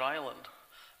Treasure Island.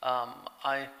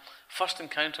 I first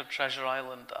encountered Treasure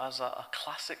Island as a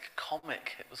classic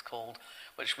comic, it was called,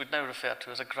 which we'd now refer to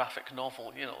as a graphic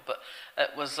novel, but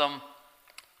it was,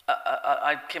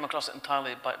 I came across it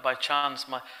entirely by chance.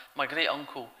 My great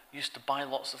uncle used to buy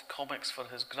lots of comics for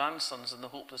his grandsons in the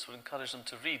hope this would encourage them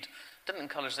to read. Didn't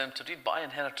encourage them to read, but I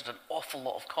inherited an awful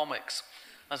lot of comics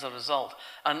as a result.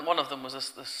 And one of them was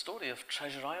this story of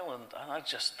Treasure Island, and I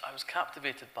was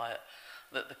captivated by it.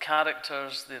 The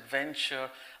characters, the adventure,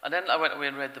 and then I went away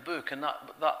and read the book, and that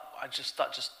just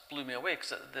blew me away,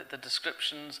 because the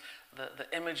descriptions, the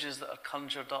images that are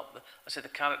conjured up, the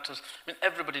characters.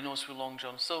 Everybody knows who Long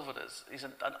John Silver is. He's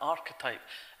an archetype.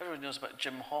 Everybody knows about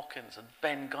Jim Hawkins and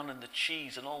Ben Gunn and the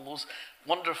cheese and all those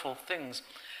wonderful things.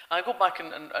 And I go back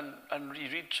and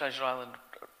reread Treasure Island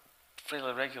at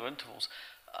fairly regular intervals,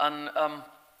 and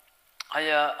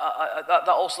that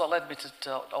also led me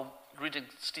to reading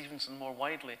Stevenson more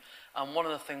widely. And one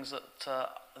of the things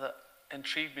that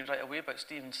intrigued me right away about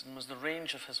Stevenson was the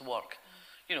range of his work.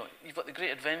 You've got the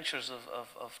great adventures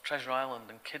of Treasure Island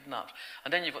and Kidnapped,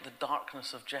 and then you've got the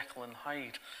darkness of Jekyll and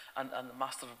Hyde, and the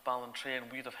Master of Ballantrae and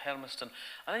Weir of Hermiston,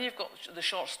 and then you've got the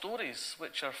short stories,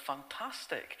 which are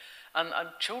fantastic, and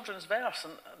children's verse,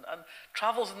 and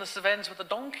Travels in the Cevennes with a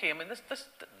Donkey.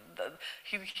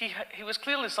 He was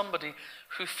clearly somebody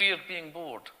who feared being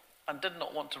bored and did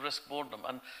not want to risk boredom,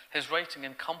 and his writing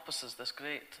encompasses this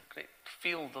great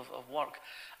field of work.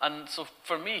 And so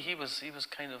for me, he was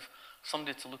kind of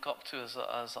somebody to look up to as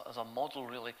a model,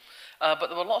 really. But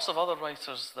there were lots of other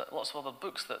writers, lots of other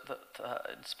books that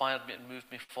inspired me and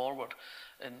moved me forward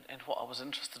in what I was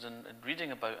interested in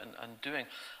reading about and doing.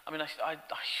 I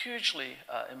hugely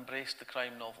embraced the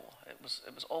crime novel.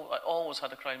 I always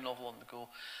had a crime novel on the go.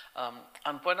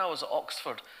 And when I was at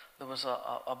Oxford, there was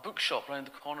a bookshop round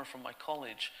the corner from my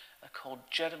college called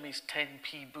Jeremy's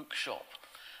 10p Bookshop.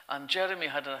 And Jeremy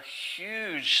had a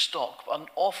huge stock, an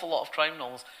awful lot of crime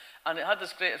novels. And it had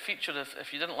this great feature: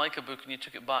 if you didn't like a book and you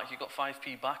took it back, you got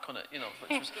 5p back on it,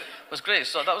 which was great.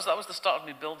 So that was the start of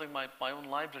me building my own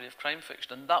library of crime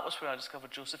fiction, and that was where I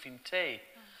discovered Josephine Tay,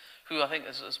 who I think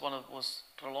was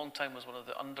for a long time was one of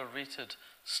the underrated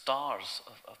stars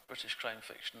of British crime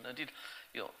fiction. Indeed,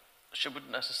 she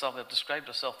wouldn't necessarily have described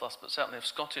herself thus, but certainly of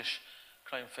Scottish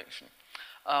crime fiction.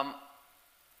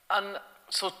 And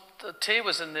so Tay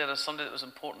was in there as somebody that was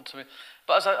important to me.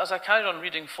 But as I carried on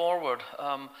reading forward,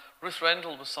 Ruth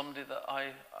Rendell was somebody that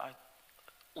I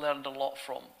learned a lot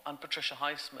from, and Patricia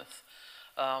Highsmith.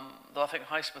 Though I think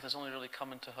Highsmith has only really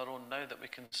come into her own now that we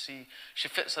can see she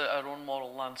fits our own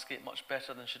moral landscape much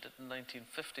better than she did in the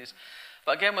 1950s.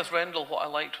 But again, with Rendell, what I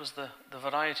liked was the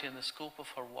variety and the scope of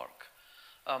her work.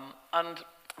 And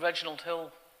Reginald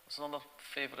Hill is another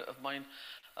favourite of mine.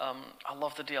 I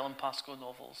love the D.L. Pascoe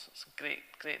novels. It's a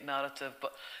great narrative,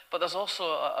 but there's also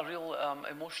a real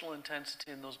emotional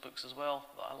intensity in those books as well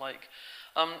that I like.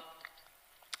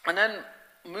 And then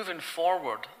moving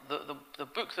forward, the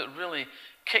book that really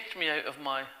kicked me out of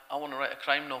I want to write a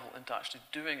crime novel into actually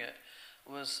doing it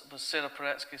was Sarah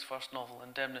Paretsky's first novel,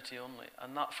 Indemnity Only,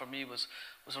 and that for me was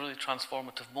a really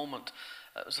transformative moment.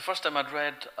 It was the first time I'd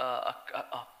read a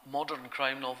modern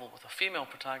crime novel with a female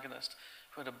protagonist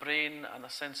who had a brain and a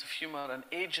sense of humour and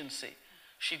agency.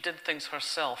 She did things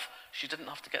herself. She didn't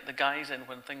have to get the guys in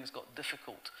when things got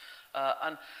difficult.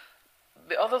 And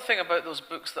the other thing about those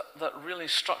books that really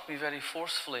struck me very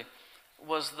forcefully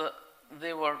was that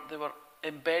they were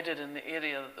embedded in the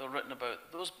area that they were written about.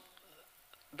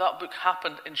 that book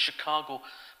happened in Chicago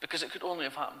because it could only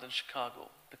have happened in Chicago,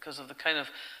 because of the kind of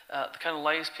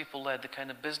lives people led, the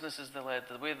kind of businesses they led,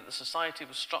 the way that the society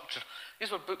was structured.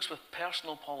 These were books with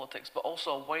personal politics, but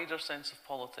also a wider sense of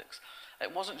politics.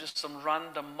 It wasn't just some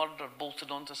random murder bolted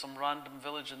onto some random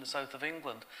village in the south of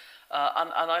England.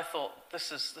 And I thought,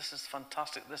 this is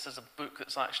fantastic. This is a book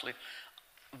that's actually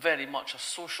very much a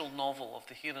social novel of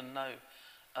the here and now.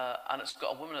 And it's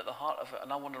got a woman at the heart of it,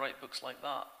 and I want to write books like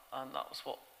that. And that was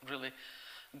what really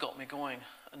got me going,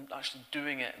 and actually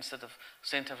doing it instead of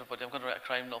saying to everybody, I'm going to write a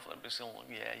crime novel, and everybody's saying,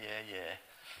 yeah.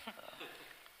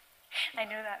 I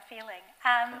know that feeling.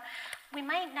 We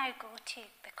might now go to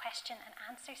the question and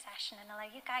answer session and allow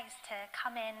you guys to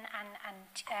come in and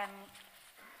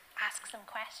ask some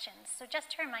questions. So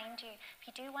just to remind you, if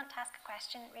you do want to ask a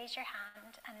question, raise your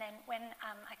hand, and then when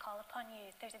I call upon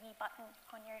you, there's a wee button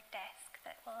on your desk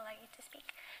that will allow you to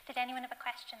speak. Did anyone have a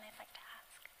question they'd like to ask?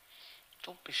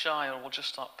 Don't be shy, or we'll just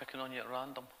start picking on you at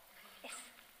random. Yes.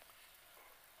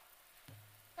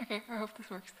 Okay, I hope this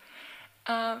works.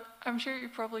 I'm sure you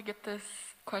probably get this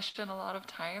question a lot of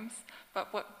times,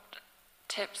 but what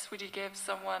tips would you give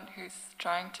someone who's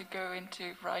trying to go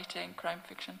into writing crime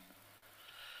fiction?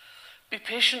 Be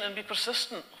patient and be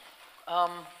persistent.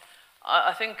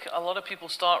 I think a lot of people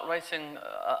start writing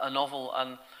a novel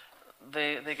and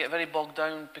they get very bogged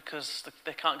down because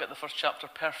they can't get the first chapter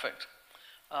perfect.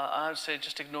 I would say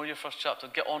just ignore your first chapter,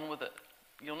 get on with it.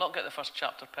 You'll not get the first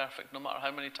chapter perfect, no matter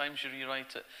how many times you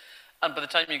rewrite it. And by the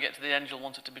time you get to the end, you'll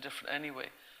want it to be different anyway.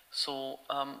 So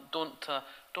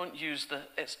don't use the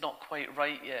 "it's not quite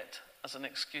right yet" as an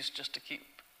excuse just to keep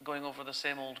going over the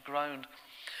same old ground.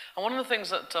 And one of the things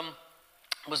that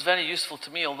was very useful to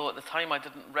me, although at the time I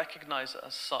didn't recognize it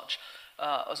as such,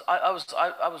 I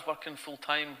was working full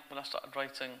time when I started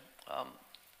writing the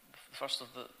first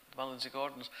of the Lindsay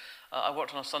Gordons. I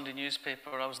worked on a Sunday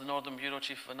newspaper. I was the Northern Bureau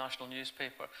Chief of a national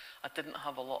newspaper. I didn't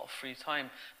have a lot of free time,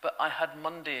 but I had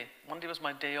Monday. Monday was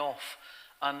my day off,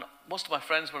 and most of my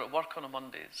friends were at work on a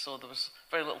Monday, so there was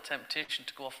very little temptation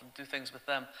to go off and do things with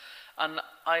them. And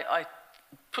I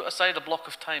put aside a block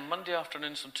of time, Monday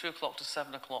afternoons from 2 o'clock to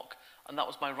 7 o'clock, and that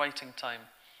was my writing time.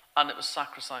 And it was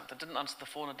sacrosanct. I didn't answer the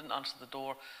phone, I didn't answer the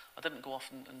door, I didn't go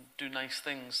off and do nice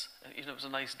things, even if it was a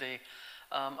nice day.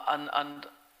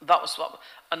 And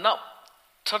that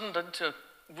turned into a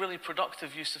really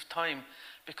productive use of time,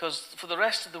 because for the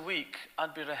rest of the week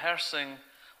I'd be rehearsing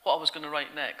what I was going to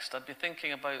write next. I'd be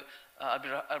thinking about,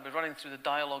 I'd be running through the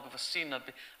dialogue of a scene.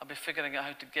 I'd be figuring out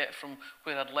how to get from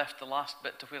where I'd left the last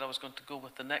bit to where I was going to go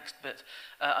with the next bit,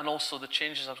 and also the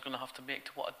changes I was going to have to make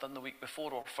to what I'd done the week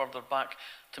before or further back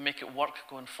to make it work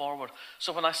going forward.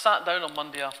 So when I sat down on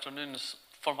Monday afternoons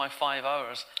for my 5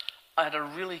 hours, I had a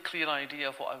really clear idea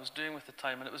of what I was doing with the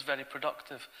time, and it was very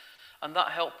productive. And that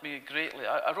helped me greatly.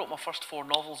 I wrote my first 4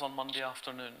 novels on Monday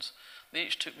afternoons. They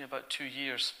each took me about 2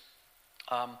 years.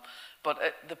 But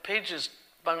the pages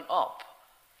mount up.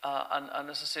 And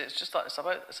as I say, it's just that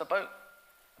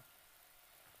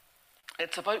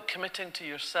it's about committing to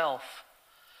yourself.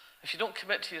 If you don't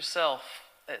commit to yourself,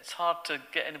 it's hard to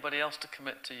get anybody else to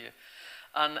commit to you.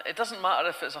 And it doesn't matter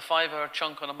if it's a 5-hour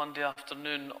chunk on a Monday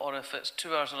afternoon or if it's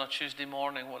 2 hours on a Tuesday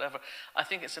morning, whatever. I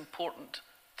think it's important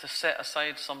to set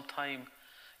aside some time,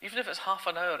 even if it's half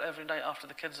an hour every night after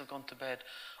the kids have gone to bed.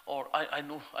 Or I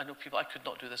know people, I could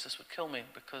not do this would kill me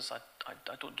because I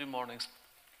don't do mornings.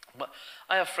 But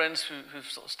I have friends who've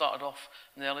sort of started off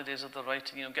in the early days of their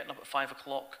writing, getting up at 5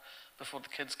 o'clock before the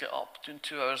kids get up, doing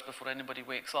 2 hours before anybody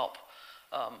wakes up.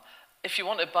 If you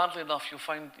want it badly enough, you'll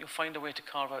find a way to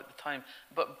carve out the time.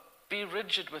 But be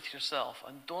rigid with yourself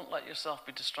and don't let yourself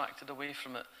be distracted away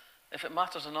from it. If it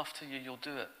matters enough to you, you'll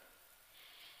do it.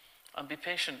 And be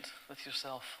patient with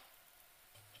yourself.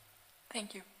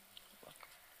 Thank you.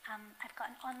 I've got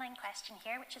an online question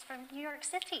here, which is from New York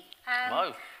City.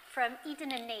 Wow. From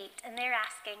Eden and Nate, and they're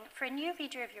asking, for a new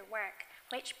reader of your work,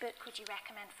 which book would you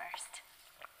recommend first?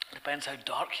 Depends how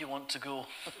dark you want to go.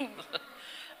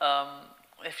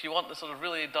 If you want the sort of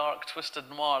really dark, twisted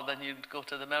noir, then you'd go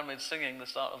to The Mermaid Singing, the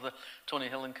start of the Tony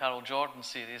Hill and Carol Jordan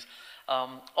series.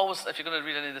 Always, if you're going to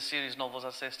read any of the series novels,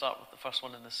 I'd say start with the first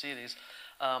one in the series.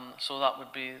 So that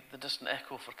would be The Distant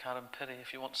Echo for Karen Pirie,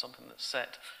 if you want something that's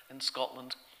set in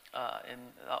Scotland.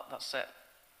 That's set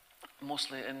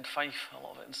mostly in Fife, a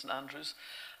lot of it in St Andrews.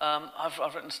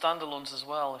 I've written standalones as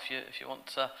well, if you want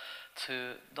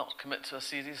to not commit to a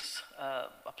series.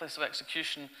 A Place of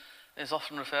Execution is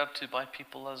often referred to by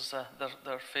people as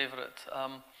their favourite.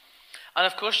 And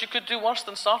of course, you could do worse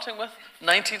than starting with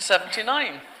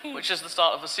 1979, which is the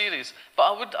start of a series. But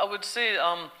I would say,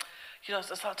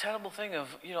 it's that terrible thing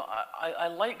of, I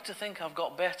like to think I've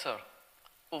got better,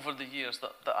 over the years,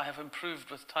 that I have improved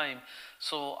with time.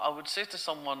 So I would say to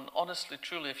someone, honestly,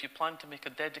 truly, if you plan to make a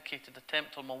dedicated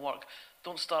attempt on my work,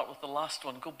 don't start with the last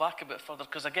one. Go back a bit further,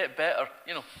 because I get better,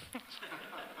 you know.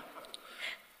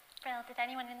 Well, did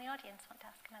anyone in the audience want to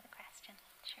ask another question?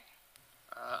 Sure.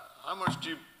 How much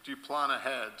do you plan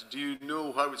ahead? Do you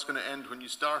know how it's going to end when you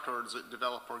start, or does it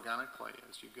develop organically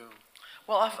as you go?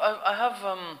 Well, I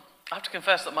have to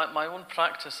confess that my own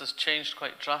practice has changed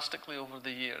quite drastically over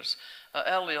the years.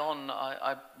 Early on,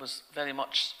 I was very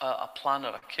much a planner,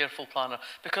 a careful planner,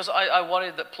 because I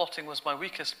worried that plotting was my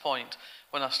weakest point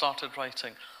when I started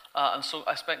writing. And so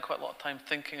I spent quite a lot of time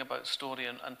thinking about story,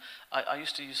 and I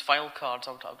used to use file cards.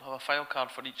 I would have a file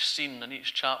card for each scene and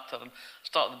each chapter, and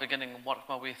start at the beginning and work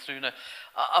my way through. Now,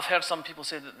 I've heard some people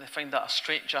say that they find that a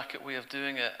straitjacket way of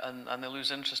doing it, and they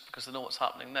lose interest because they know what's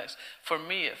happening next. For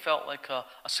me, it felt like a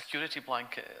security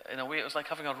blanket. In a way, it was like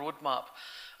having a roadmap.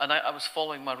 And I was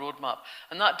following my roadmap.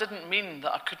 And that didn't mean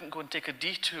that I couldn't go and take a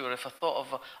detour if I thought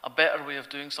of a better way of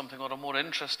doing something, or a more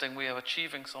interesting way of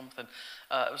achieving something.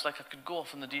 It was like I could go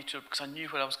off on the detour because I knew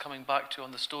where I was coming back to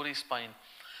on the story spine.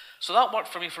 So that worked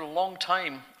for me for a long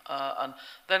time. And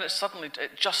then it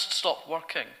just stopped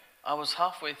working. I was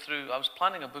halfway through, I was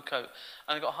planning a book out,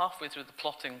 and I got halfway through the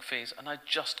plotting phase, and I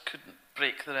just couldn't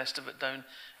break the rest of it down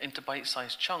into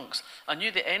bite-sized chunks. I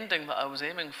knew the ending that I was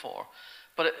aiming for,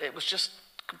 but it was just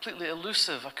completely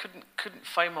elusive. I couldn't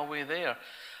find my way there.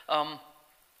 And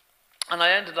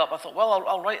I ended up, I thought, well,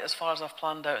 I'll write as far as I've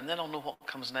planned out, and then I'll know what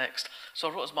comes next. So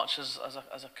I wrote as much as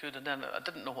I could, and then I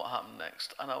didn't know what happened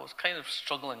next, and I was kind of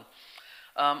struggling.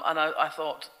 And I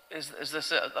thought, is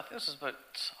this it? I think this is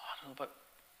about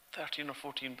 13 or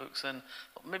 14 books in.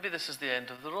 Maybe this is the end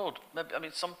of the road. Maybe, I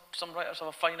mean, some writers have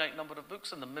a finite number of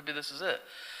books in them. Maybe this is it.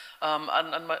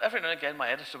 Every now and again, my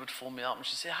editor would phone me up and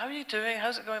she'd say, "How are you doing?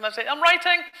 How's it going?" And I'd say, "I'm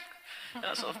writing," in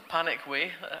that sort of panic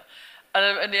way.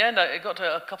 And in the end, it got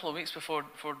to a couple of weeks before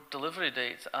delivery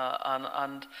date,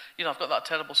 and you know, I've got that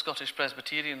terrible Scottish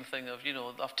Presbyterian thing of, you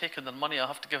know, I've taken their money, I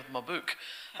have to give them a book.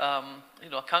 You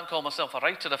know, I can't call myself a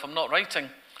writer if I'm not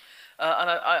writing. And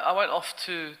I went off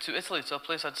to Italy, to a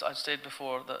place I'd stayed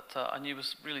before that I knew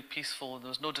was really peaceful. There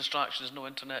was no distractions, no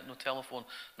internet, no telephone,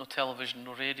 no television,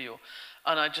 no radio.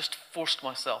 And I just forced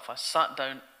myself. I sat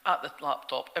down at the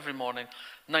laptop every morning,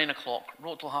 9 o'clock,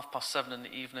 wrote till 7:30 in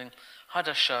the evening, had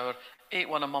a shower, ate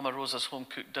one of Mama Rosa's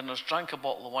home-cooked dinners, drank a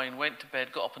bottle of wine, went to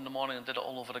bed, got up in the morning and did it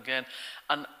all over again.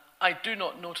 And I do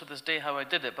not know to this day how I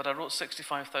did it, but I wrote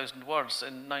 65,000 words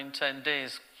in 9-10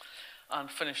 days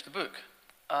and finished the book.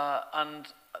 And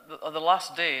the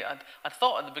last day, I'd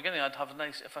thought at the beginning I'd have a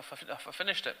nice, if I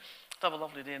finished it, I'd have a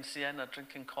lovely day in Siena,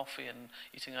 drinking coffee and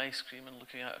eating ice cream and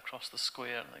looking out across the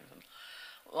square and things. And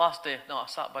last day, no, I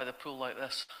sat by the pool like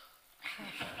this.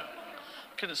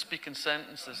 Couldn't speak in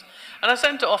sentences. And I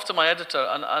sent it off to my editor,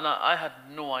 and I had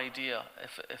no idea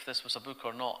if this was a book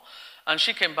or not. And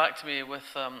she came back to me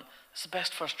with, "It's the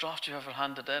best first draft you've ever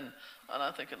handed in." And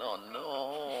I'm thinking, oh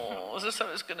no, is this how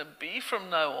it's going to be from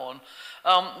now on?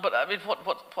 But I mean,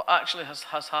 what actually has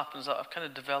happened is that I've kind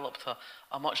of developed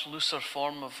a much looser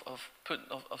form of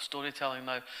storytelling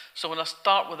now. So when I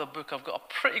start with a book, I've got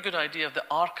a pretty good idea of the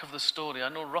arc of the story. I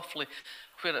know roughly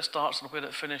where it starts and where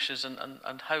it finishes,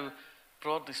 and how,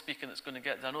 broadly speaking, it's going to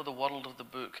get there. I know the world of the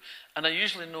book. And I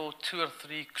usually know 2 or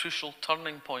 3 crucial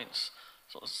turning points,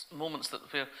 sort of moments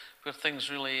where things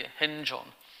really hinge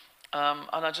on.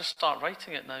 And I just start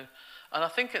writing it now. And I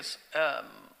think it's,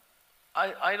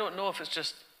 I don't know if it's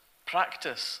just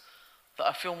practice that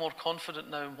I feel more confident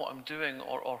now in what I'm doing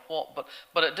or what,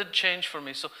 but it did change for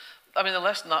me. So, I mean, the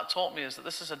lesson that taught me is that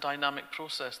this is a dynamic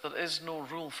process. There is no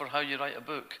rule for how you write a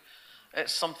book.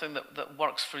 It's something that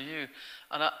works for you.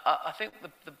 And I think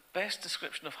the best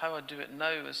description of how I do it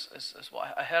now is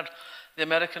what I heard the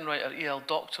American writer E.L.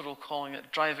 Doctorow calling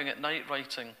it driving at night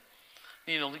writing.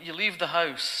 You know, you leave the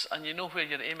house and you know where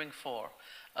you're aiming for,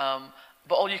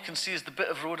 but all you can see is the bit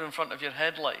of road in front of your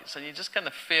headlights, and you just kind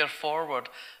of fare forward,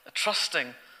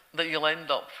 trusting that you'll end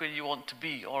up where you want to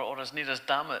be, or as near as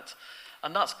damn it.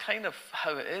 And that's kind of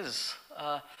how it is.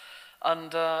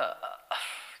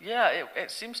 Yeah,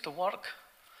 it seems to work.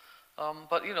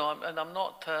 But you know,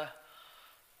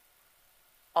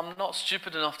 I'm not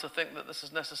stupid enough to think that this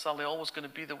is necessarily always going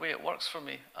to be the way it works for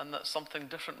me, and that something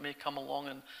different may come along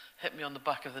and hit me on the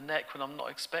back of the neck when I'm not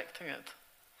expecting it.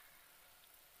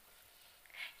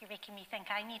 You're making me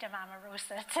think I need a Mama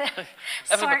Rosa to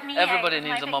sort me out. Everybody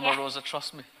needs a Mama Rosa,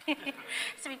 trust me.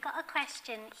 So we've got a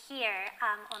question here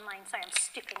online. Sorry, I'm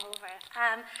stooping over.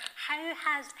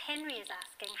 Henry is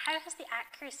asking, how has the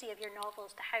accuracy of your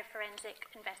novels to how forensic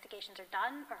investigations are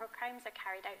done or how crimes are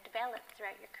carried out developed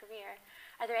throughout your career?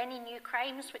 Are there any new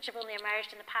crimes which have only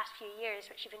emerged in the past few years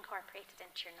which you've incorporated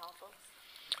into your novels?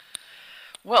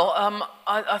 Well,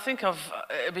 I think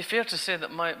it'd be fair to say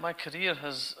that my career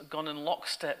has gone in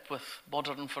lockstep with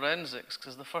modern forensics,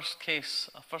 because the first case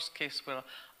where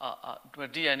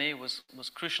DNA was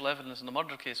crucial evidence in a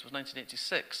murder case was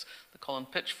 1986, the Colin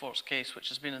Pitchfork's case, which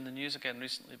has been in the news again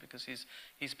recently because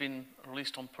he's been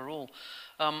released on parole.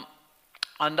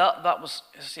 And that was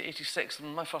 86,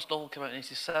 and my first novel came out in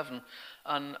 87.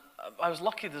 And I was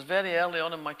lucky that very early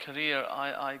on in my career,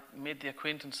 I made the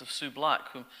acquaintance of Sue Black,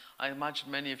 whom I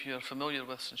imagine many of you are familiar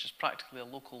with since she's practically a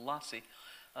local lassie.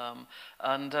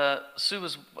 Sue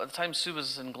was, at the time Sue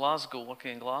was in Glasgow,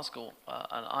 working in Glasgow,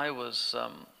 and I was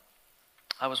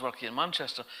working in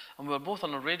Manchester, and we were both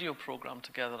on a radio programme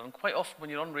together. And quite often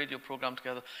when you're on a radio programme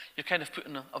together, you're kind of put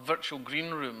in a virtual green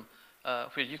room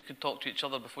where you can talk to each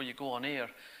other before you go on air.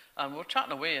 And we were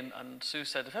chatting away, and Sue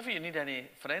said, if ever you need any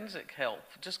forensic help,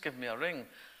 just give me a ring.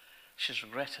 She's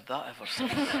regretted that ever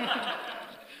since.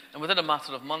 And within a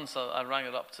matter of months, I rang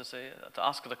her up to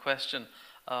ask her a question.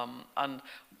 And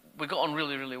we got on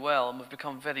really, really well, and we've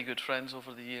become very good friends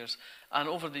over the years. And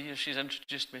over the years, she's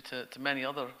introduced me to many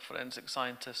other forensic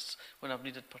scientists when I've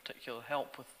needed particular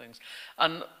help with things.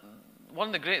 And one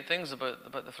of the great things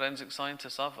about the forensic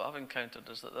scientists I've encountered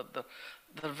is that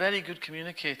they're very good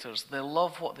communicators. They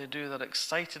love what they do, they're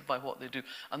excited by what they do,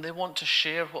 and they want to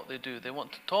share what they do. They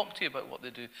want to talk to you about what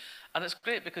they do. And it's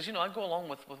great because, I go along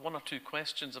with one or two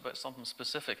questions about something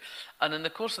specific, and in the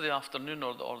course of the afternoon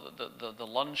or the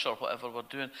lunch or whatever we're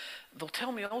doing, they'll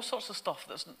tell me all sorts of stuff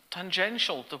that's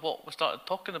tangential to what we started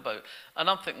talking about. And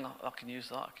I'm thinking, I can use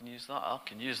that, I can use that, I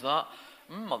can use that.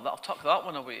 I'll tuck that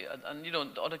one away. And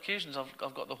on occasions I've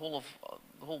got the whole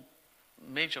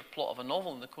major plot of a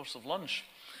novel in the course of lunch.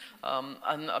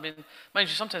 And I mean, mind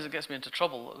you, sometimes it gets me into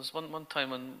trouble. It was one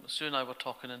time when Sue and I were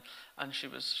talking, and she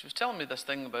was telling me this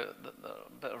thing about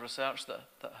a bit of research that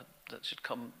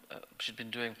she'd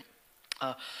been doing,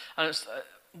 and it's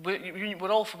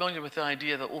we're all familiar with the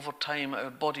idea that over time our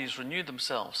bodies renew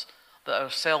themselves, that our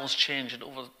cells change, and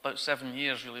over about 7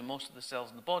 years, really, most of the cells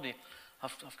in the body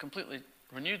have completely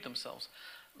renewed themselves.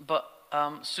 But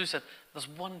Sue said, there's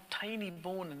one tiny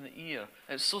bone in the ear.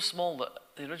 It's so small that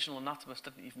the original anatomist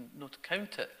didn't even know to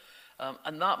count it.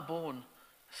 And that bone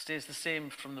stays the same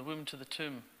from the womb to the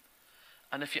tomb.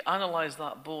 And if you analyse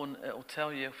that bone, it'll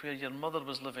tell you where your mother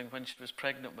was living when she was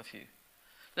pregnant with you.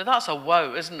 Now that's a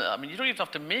wow, isn't it? I mean, you don't even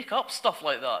have to make up stuff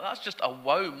like that. That's just a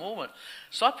wow moment.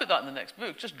 So I put that in the next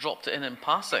book, just dropped it in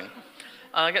passing.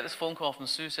 And I get this phone call from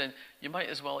Sue saying, you might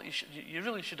as well, you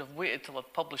really should have waited till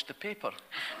I'd published the paper.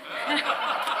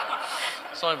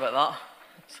 Sorry about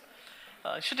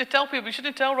that. Should you tell people, you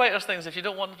shouldn't tell writers things if you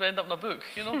don't want them to end up in a book,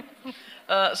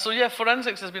 So yeah,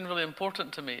 forensics has been really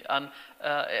important to me, and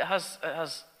it has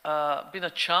been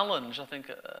a challenge, I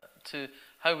think, to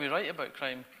how we write about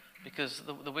crime, because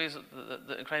the ways that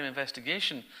the crime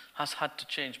investigation has had to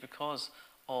change because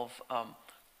of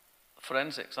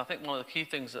forensics. I think one of the key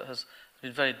things that has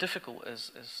been very difficult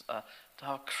is to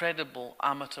have credible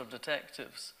amateur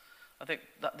detectives. I think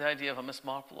that the idea of a Miss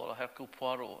Marple or a Hercule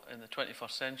Poirot in the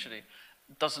 21st century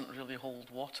doesn't really hold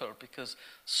water, because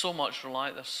there's so much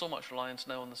reliance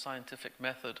now on the scientific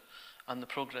method and the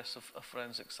progress of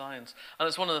forensic science. And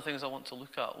it's one of the things I want to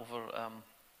look at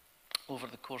over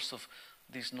the course of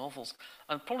these novels.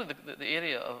 And probably the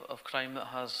area of crime that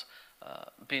has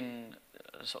been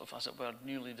sort of, as it were,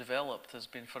 newly developed has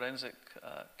been forensic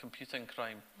computing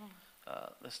crime.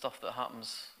 The stuff that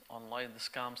happens online, the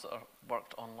scams that are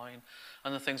worked online,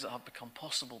 and the things that have become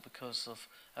possible because of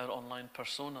our online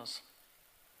personas.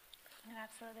 No,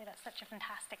 absolutely, that's such a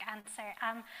fantastic answer.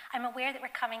 I'm aware that we're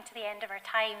coming to the end of our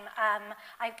time.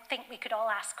 I think we could all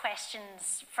ask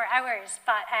questions for hours,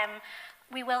 but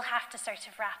we will have to sort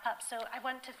of wrap up. So I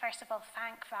want to first of all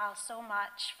thank Val so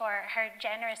much for her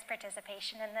generous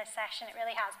participation in this session. It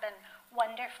really has been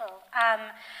wonderful.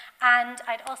 And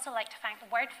I'd also like to thank the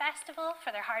Word Festival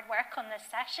for their hard work on this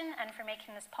session and for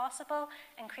making this possible,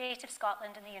 and Creative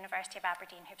Scotland and the University of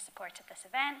Aberdeen who've supported this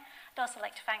event. I'd also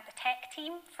like to thank the tech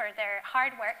team for their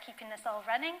hard work keeping this all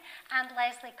running, and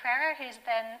Leslie Crerar, who's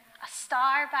been a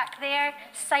star back there,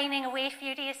 signing away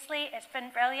furiously. It's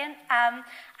been brilliant. And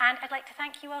I'd like to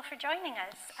thank you all for joining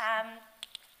us.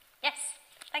 Yes,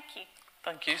 thank you.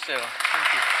 Thank you, Sarah.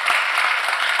 Thank you.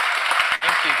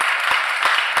 Thank you.